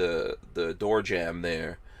the door jamb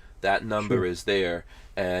there, that number is there,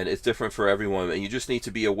 and it's different for everyone, and you just need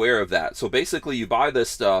to be aware of that. So basically, you buy this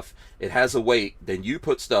stuff, it has a weight, then you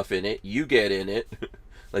put stuff in it, you get in it,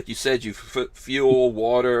 like you said, you fuel,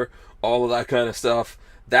 water, all of that kind of stuff.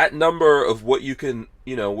 That number of what you can,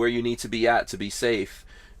 where you need to be at to be safe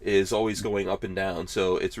is always going up and down.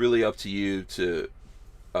 So it's really up to you to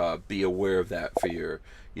be aware of that for your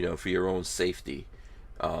own safety.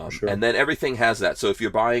 Sure. And then everything has that. So if you're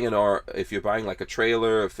buying like a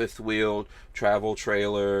trailer, a fifth wheel travel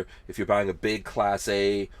trailer, if you're buying a big Class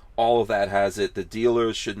A, all of that has it. The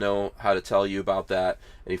dealers should know how to tell you about that.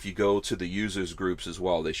 And if you go to the users groups as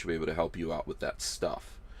well, they should be able to help you out with that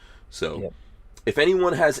stuff. So if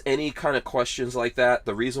anyone has any kind of questions like that,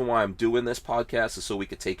 the reason why I'm doing this podcast is so we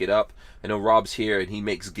could take it up. I know Rob's here and he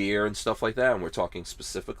makes gear and stuff like that, and we're talking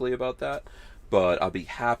specifically about that. But I'll be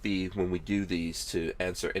happy when we do these to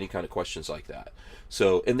answer any kind of questions like that.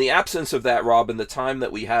 So in the absence of that, Rob, in the time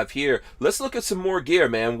that we have here, let's look at some more gear,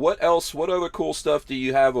 man. What other cool stuff do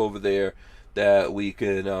you have over there that we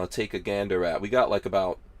can take a gander at? We got like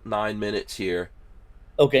about 9 minutes here.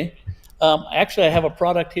 Okay. Actually, I have a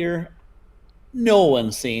product here no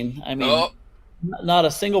one's seen. I mean, not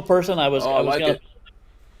a single person. I was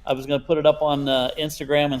I was going to put it up on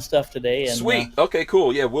Instagram and stuff today, and Sweet. Okay,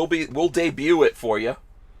 cool. Yeah, we'll debut it for you.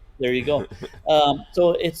 there you go.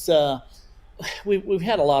 So it's we've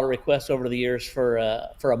had a lot of requests over the years for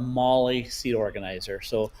a Molly seat organizer.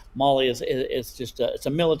 So Molly is just it's a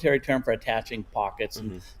military term for attaching pockets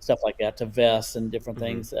and stuff like that to vests and different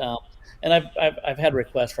things. And I've had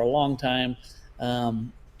requests for a long time.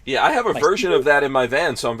 Yeah, I have a My version seat- of that in my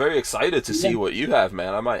van, so I'm very excited to see Yeah. what you have,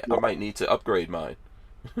 man. I might need to upgrade mine.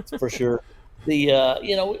 For sure. There's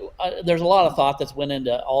a lot of thought that's went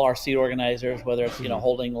into all our seat organizers, whether it's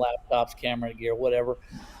holding laptops, camera gear, whatever,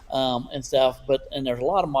 and stuff. And there's a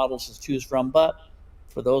lot of models to choose from. But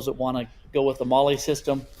for those that want to go with the Molly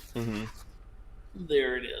system,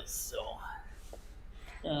 there it is. So,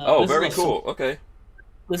 Oh, this is very a- cool. Okay.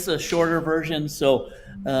 This is a shorter version, so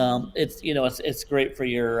it's great for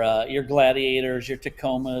your Gladiators, your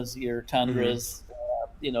Tacomas, your Tundras,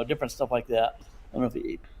 different stuff like that. I don't know if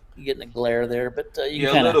you're getting a glare there, but you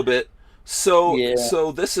Yeah, can a little bit. So Yeah.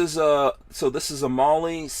 this is a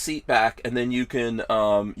Molly seat back, and then you can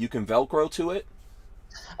Velcro to it.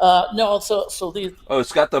 No, so these Oh, it's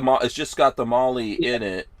just got the Molly in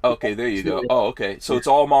it. Okay, there you go. Oh, okay. So it's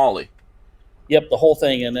all Molly. Yep, the whole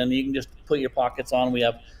thing, and then you can just put your pockets on. We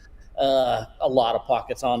have a lot of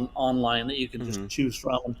pockets online that you can just choose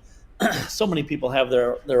from. And so many people have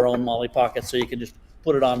their own Molly pockets, so you can just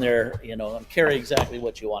put it on there, and carry exactly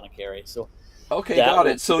what you want to carry. So Okay, that got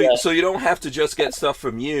will it. So be, so you don't have to just get stuff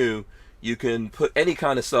from you. You can put any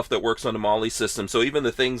kind of stuff that works on the Molly system. So even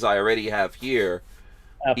the things I already have here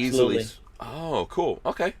absolutely. easily. Oh, cool.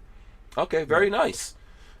 Okay. Okay, very nice.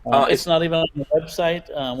 It's not even on the website.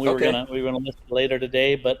 We were Okay. gonna list it later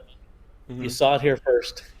today, but you saw it here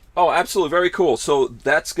first. Oh, absolutely, very cool. So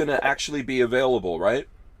that's gonna actually be available, right?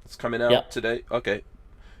 It's coming out Yep. today. Okay,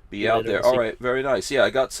 be Later out there. this All evening. right, very nice. Yeah, I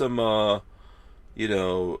got some. I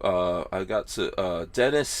got to.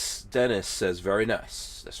 Dennis says very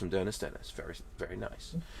nice. That's from Dennis. Very very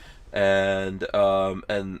nice. And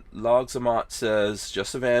Logzamot says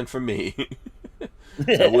just a van for me.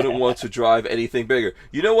 I wouldn't want to drive anything bigger.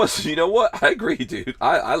 You know what? You know what? I agree, dude.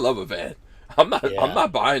 I love a van. I'm Yeah.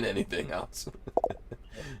 not buying anything else.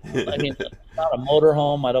 I mean, not a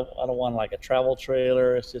motorhome. I don't want like a travel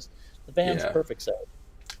trailer. It's just the van's Yeah. perfect size.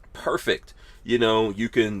 Perfect. You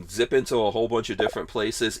can zip into a whole bunch of different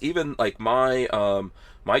places. Even like my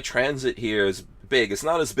transit here is big. It's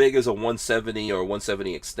not as big as a 170 or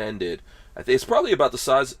 170 extended. I think it's probably about the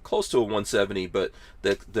size close to a 170, but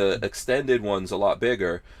the extended one's a lot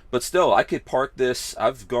bigger. But still, I could park this.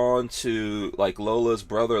 I've gone to like Lola's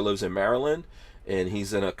brother lives in Maryland, and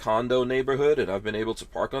he's in a condo neighborhood, and I've been able to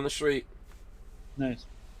park on the street Nice.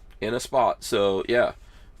 in a spot. So yeah,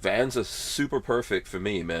 vans are super perfect for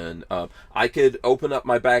me, man. I could open up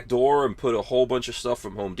my back door and put a whole bunch of stuff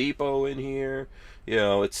from Home Depot in here.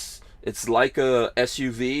 It's like a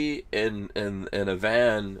SUV and a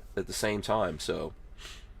van at the same time. So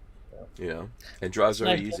and drives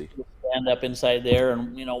very Nice easy. to stand up inside there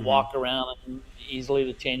and walk around and easily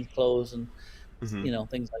to change clothes and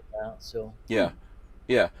things like that. So Yeah.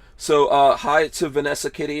 Yeah. So, hi to Vanessa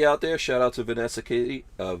Kitty out there. Shout out to Vanessa Kitty,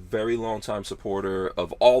 a very long time supporter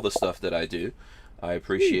of all the stuff that I do. I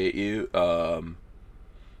appreciate you.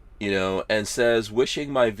 And says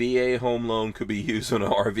wishing my VA home loan could be used on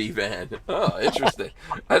an RV van. Oh, interesting.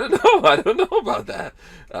 I don't know. I don't know about that.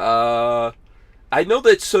 I know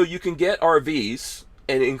that so you can get RVs,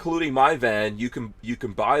 and including my van, you can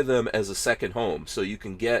buy them as a second home. So you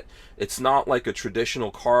can get, it's not like a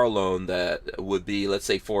traditional car loan that would be, let's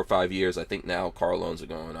say, 4 or 5 years. I think now car loans are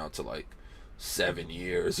going out to like 7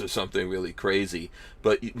 years or something really crazy.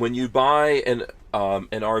 But when you buy an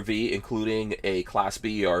RV, including a Class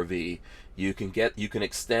B RV, you can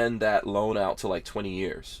extend that loan out to like 20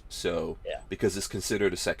 years. So Yeah. because it's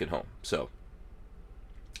considered a second home. So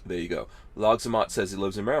there you go. Logzamot says he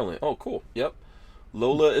lives in Maryland. Oh, cool. Yep.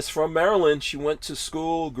 Lola is from Maryland. She went to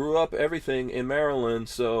school, grew up, everything in Maryland.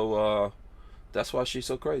 So that's why she's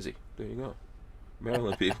so crazy. There you go.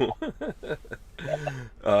 Maryland people.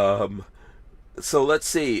 So let's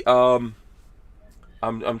see. I'm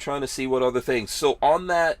trying to see what other things. So on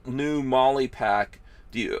that new Molly pack,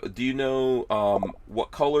 do you know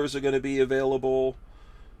what colors are going to be available?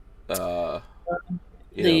 The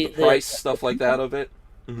price, stuff like that of it.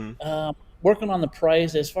 working on the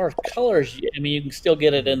price as far as colors. I mean, you can still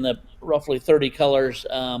get it in the roughly 30 colors,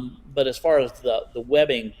 but as far as the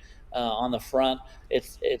webbing on the front,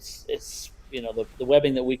 it's the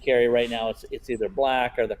webbing that we carry right now. It's either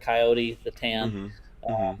black or the coyote, the tan,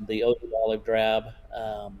 the olive drab,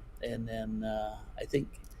 and then I think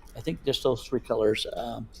I think just those three colors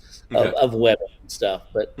Okay. of webbing and stuff.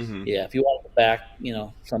 But Mm-hmm. yeah, if you want the back,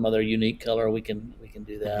 some other unique color, we can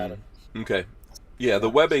do that. And Mm-hmm. Okay. Yeah, the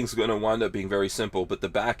yeah, webbing's going to wind up being very simple, but the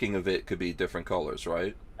backing of it could be different colors,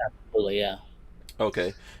 right? absolutely, yeah.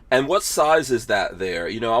 Okay. And what size is that there?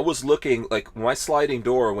 I was looking, like, my sliding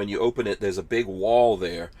door, when you open it, there's a big wall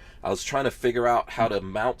there. I was trying to figure out how to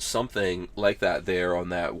mount something like that there on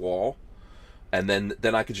that wall. And then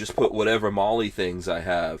I could just put whatever Molly things I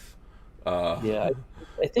have. Uh, Yeah,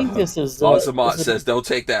 I think this Azamat is says, "Don't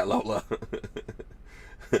take that, Lola."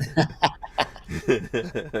 I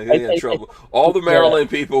I, get in I, trouble. All the it's, Maryland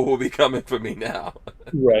people will be coming for me now.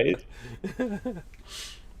 right.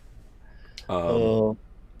 Um, Oh,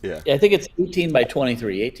 yeah. yeah, I think it's 18 by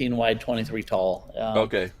 23, 18 wide, 23 tall.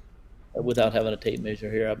 Okay. Without having a tape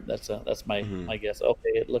measure here, that's my Hmm. my guess. Okay,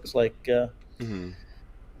 it looks like Hmm.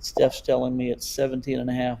 Steph's telling me it's 17 and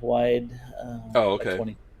a half wide Oh, by okay.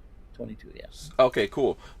 20, 22. Yes. Okay,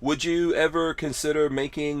 cool. Would you ever consider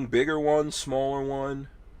making bigger one, smaller one?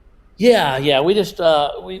 Yeah, yeah. We just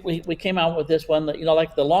we came out with this one that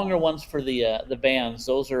like the longer ones for the vans.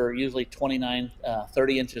 Those are usually 29,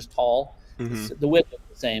 30 inches tall. Hmm. The width is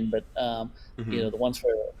the same, but Hmm. the ones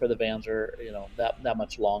for the vans are that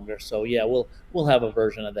much longer. So yeah, we'll have a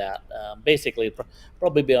version of that. Basically,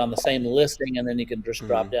 probably be on the same listing, and then you can just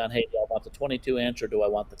drop Hmm. down. Hey, do I want the 22 inch or do I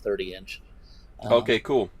want the 30 inch? Um, Okay,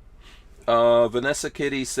 cool. Vanessa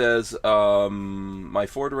Kitty says, my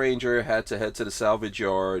Ford Ranger had to head to the salvage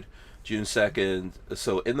yard June 2nd.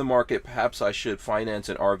 So in the market, perhaps I should finance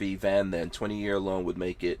an RV van then. 20-year loan would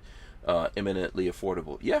make it imminently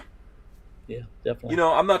affordable. Yeah. yeah, definitely.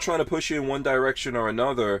 I'm not trying to push you in one direction or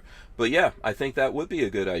another, but yeah, I think that would be a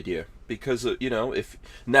good idea. Because, if.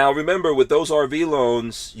 Now, remember, with those RV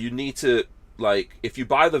loans, you need to, like, if you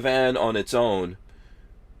buy the van on its own,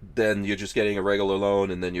 then you're just getting a regular loan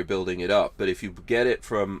and then you're building it up. But if you get it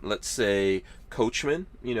from, let's say, Coachman,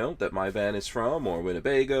 that my van is from, or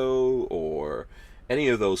Winnebago, or any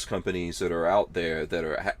of those companies that are out there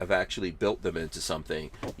that have actually built them into something,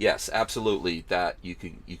 yes, absolutely, that you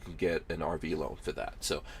can get an RV loan for that.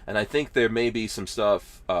 So, and I think there may be some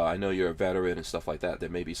stuff. I know you're a veteran and stuff like that. There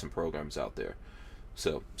may be some programs out there.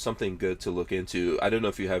 So something good to look into. I don't know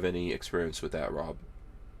if you have any experience with that, Rob.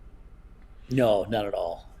 No, not at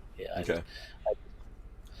all. Yeah, Okay.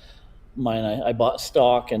 mine I bought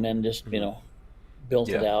stock and then just Hmm. built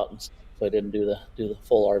it Yeah. out, and so I didn't do the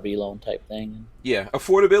full RV loan type thing. Yeah,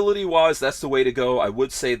 affordability wise, that's the way to go. I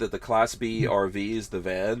would say that the Class B RVs, the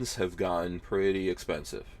vans, have gotten pretty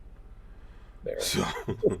expensive. Very. So,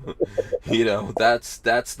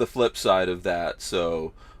 that's the flip side of that.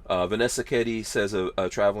 So, Vanessa Ketty says a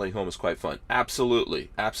traveling home is quite fun. Absolutely,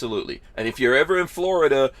 absolutely. And if you're ever in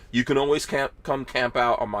Florida, you can always come camp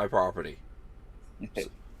out on my property. Okay,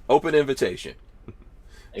 Open invitation. there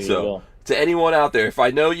you So, go. to anyone out there, if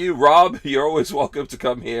I know you, Rob, you're always welcome to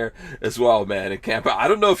come here as well, man, and camp out. I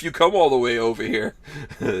don't know if you come all the way over here.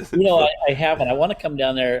 I haven't. I want to come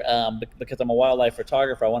down there because I'm a wildlife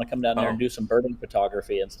photographer. I want to come down there and Oh, do some birding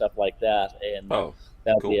photography and stuff like that, and oh,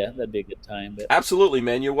 that'd be cool. a good time. But Absolutely,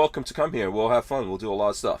 man. You're welcome to come here. We'll have fun. We'll do a lot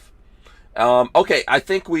of stuff. Okay, I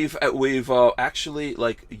think we've actually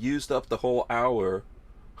like used up the whole hour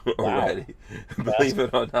wow, already. fast. Believe it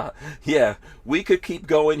or not. Yeah, we could keep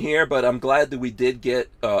going here, but I'm glad that we did get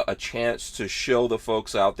a chance to show the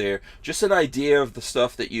folks out there just an idea of the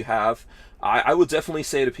stuff that you have. I would definitely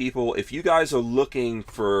say to people, if you guys are looking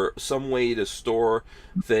for some way to store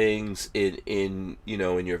things in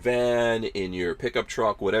your van, in your pickup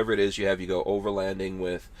truck, whatever it is you have, you go overlanding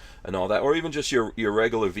with and all that, or even just your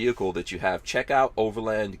regular vehicle that you have, check out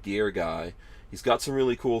Overland Gear Guy. He's got some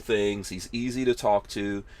really cool things. He's easy to talk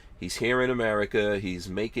to. He's here in America. He's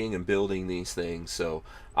making and building these things. So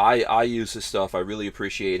I use his stuff. I really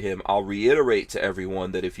appreciate him. I'll reiterate to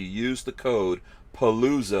everyone that if you use the code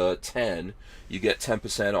Palooza10, you get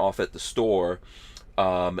 10% off at the store.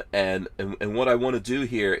 And what I want to do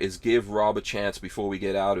here is give Rob a chance before we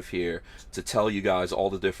get out of here to tell you guys all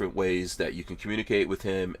the different ways that you can communicate with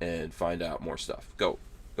him and find out more stuff. Go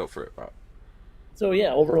for it, Rob. So yeah,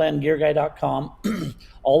 overlandgearguy.com.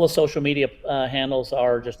 All the social media handles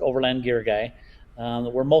are just Overland Gear Guy.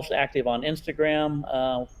 We're most active on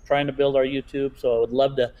Instagram, trying to build our YouTube. So I would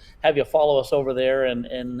love to have you follow us over there and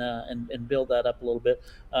build that up a little bit.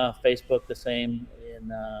 Facebook the same,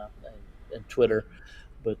 and Twitter.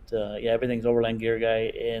 But yeah, everything's Overland Gear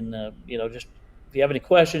Guy. And just if you have any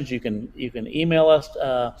questions, you can email us,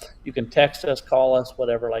 you can text us, call us,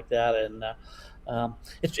 whatever like that. And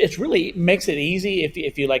it's really makes it easy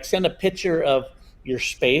if you like send a picture of your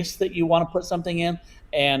space that you want to put something in,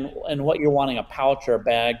 and what you're wanting a pouch or a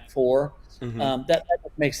bag for. Mm-hmm. That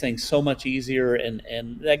just makes things so much easier,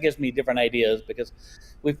 and that gives me different ideas, because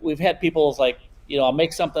we've had people, it's like, I'll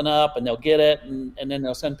make something up and they'll get it, and then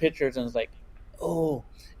they'll send pictures, and it's like, oh,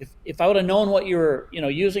 if I would have known what you were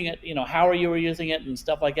using it, how you were using it and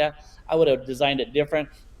stuff like that, I would have designed it different.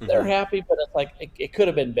 They're Mm-hmm. happy, but it's like it could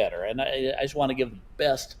have been better, and I just want to give the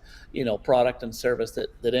best product and service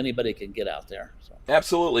that anybody can get out there. So.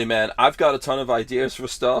 Absolutely, man. I've got a ton of ideas for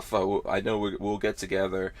stuff. I know we'll get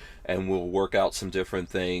together and we'll work out some different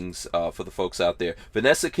things for the folks out there.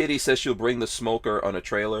 Vanessa Kitty says she'll bring the smoker on a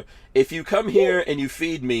trailer. If you come here and you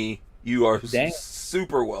feed me, you are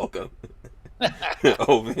super welcome.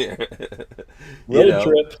 Over here. Road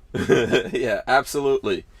trip. Yeah,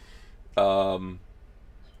 absolutely.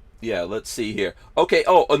 Yeah, let's see here. Okay,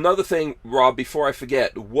 another thing, Rob, before I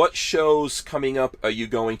forget, what shows coming up are you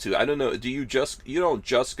going to? I don't know. You don't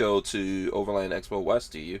just go to Overland Expo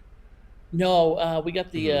West, do you? No, we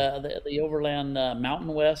got the Mm-hmm. the Overland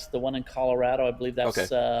Mountain West, the one in Colorado. I believe Okay.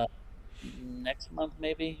 that's next month,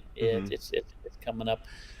 maybe. Mm-hmm. It's coming up.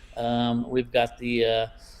 We've got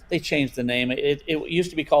they changed the name. It used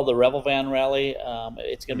to be called the Revel Van Rally.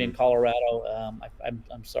 It's going to be in Mm-hmm. Colorado.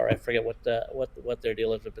 I'm sorry, I forget what their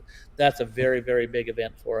deal is, but that's a very, very big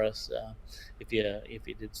event for us. If you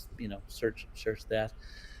did search that.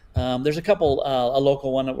 There's a couple, a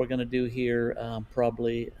local one that we're going to do here,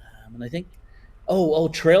 probably, and I think,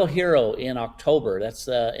 Trail Hero in October. That's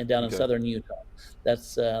down in Okay. southern Utah.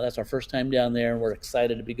 That's our first time down there, and we're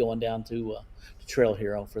excited to be going down to Trail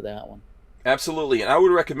Hero for that one. Absolutely, and I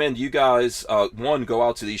would recommend you guys one go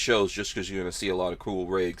out to these shows just because you're going to see a lot of cool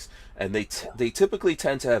rigs, and they typically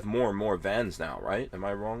tend to have more and more vans now, right? Am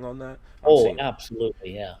I wrong on that? I'm Oh, seeing.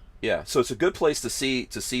 absolutely, yeah. Yeah, so it's a good place to see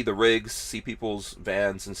the rigs, see people's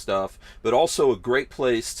vans and stuff, but also a great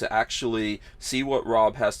place to actually see what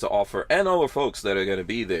Rob has to offer and other folks that are going to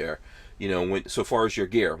be there. So far as your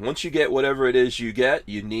gear, once you get whatever it is you get,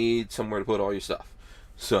 you need somewhere to put all your stuff.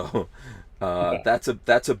 So Okay.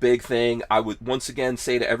 that's a big thing. I would once again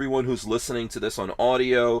say to everyone who's listening to this on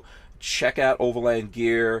audio, check out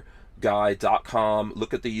overlandgearguy.com.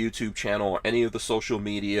 Look at the YouTube channel or any of the social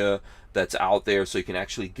media that's out there so you can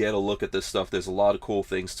actually get a look at this stuff. There's a lot of cool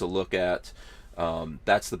things to look at.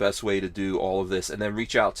 That's the best way to do all of this. And then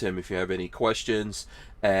reach out to him if you have any questions.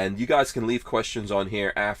 And you guys can leave questions on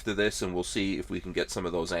here after this, and we'll see if we can get some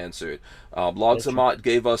of those answered. That's right. Logzamat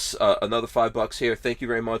gave us another $5 here. Thank you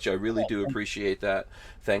very much. I really do appreciate that.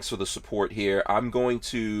 Thanks for the support here. I'm going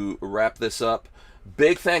to wrap this up.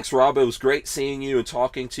 Big thanks, Rob. It was great seeing you and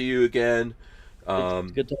talking to you again.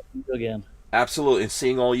 It's good talking to you again. Absolutely, and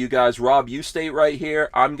seeing all you guys. Rob, you stay right here.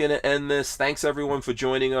 I'm going to end this. Thanks, everyone, for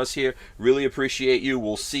joining us here. Really appreciate you.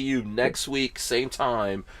 We'll see you next week, same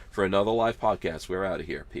time, for another live podcast. We're out of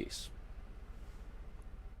here. Peace.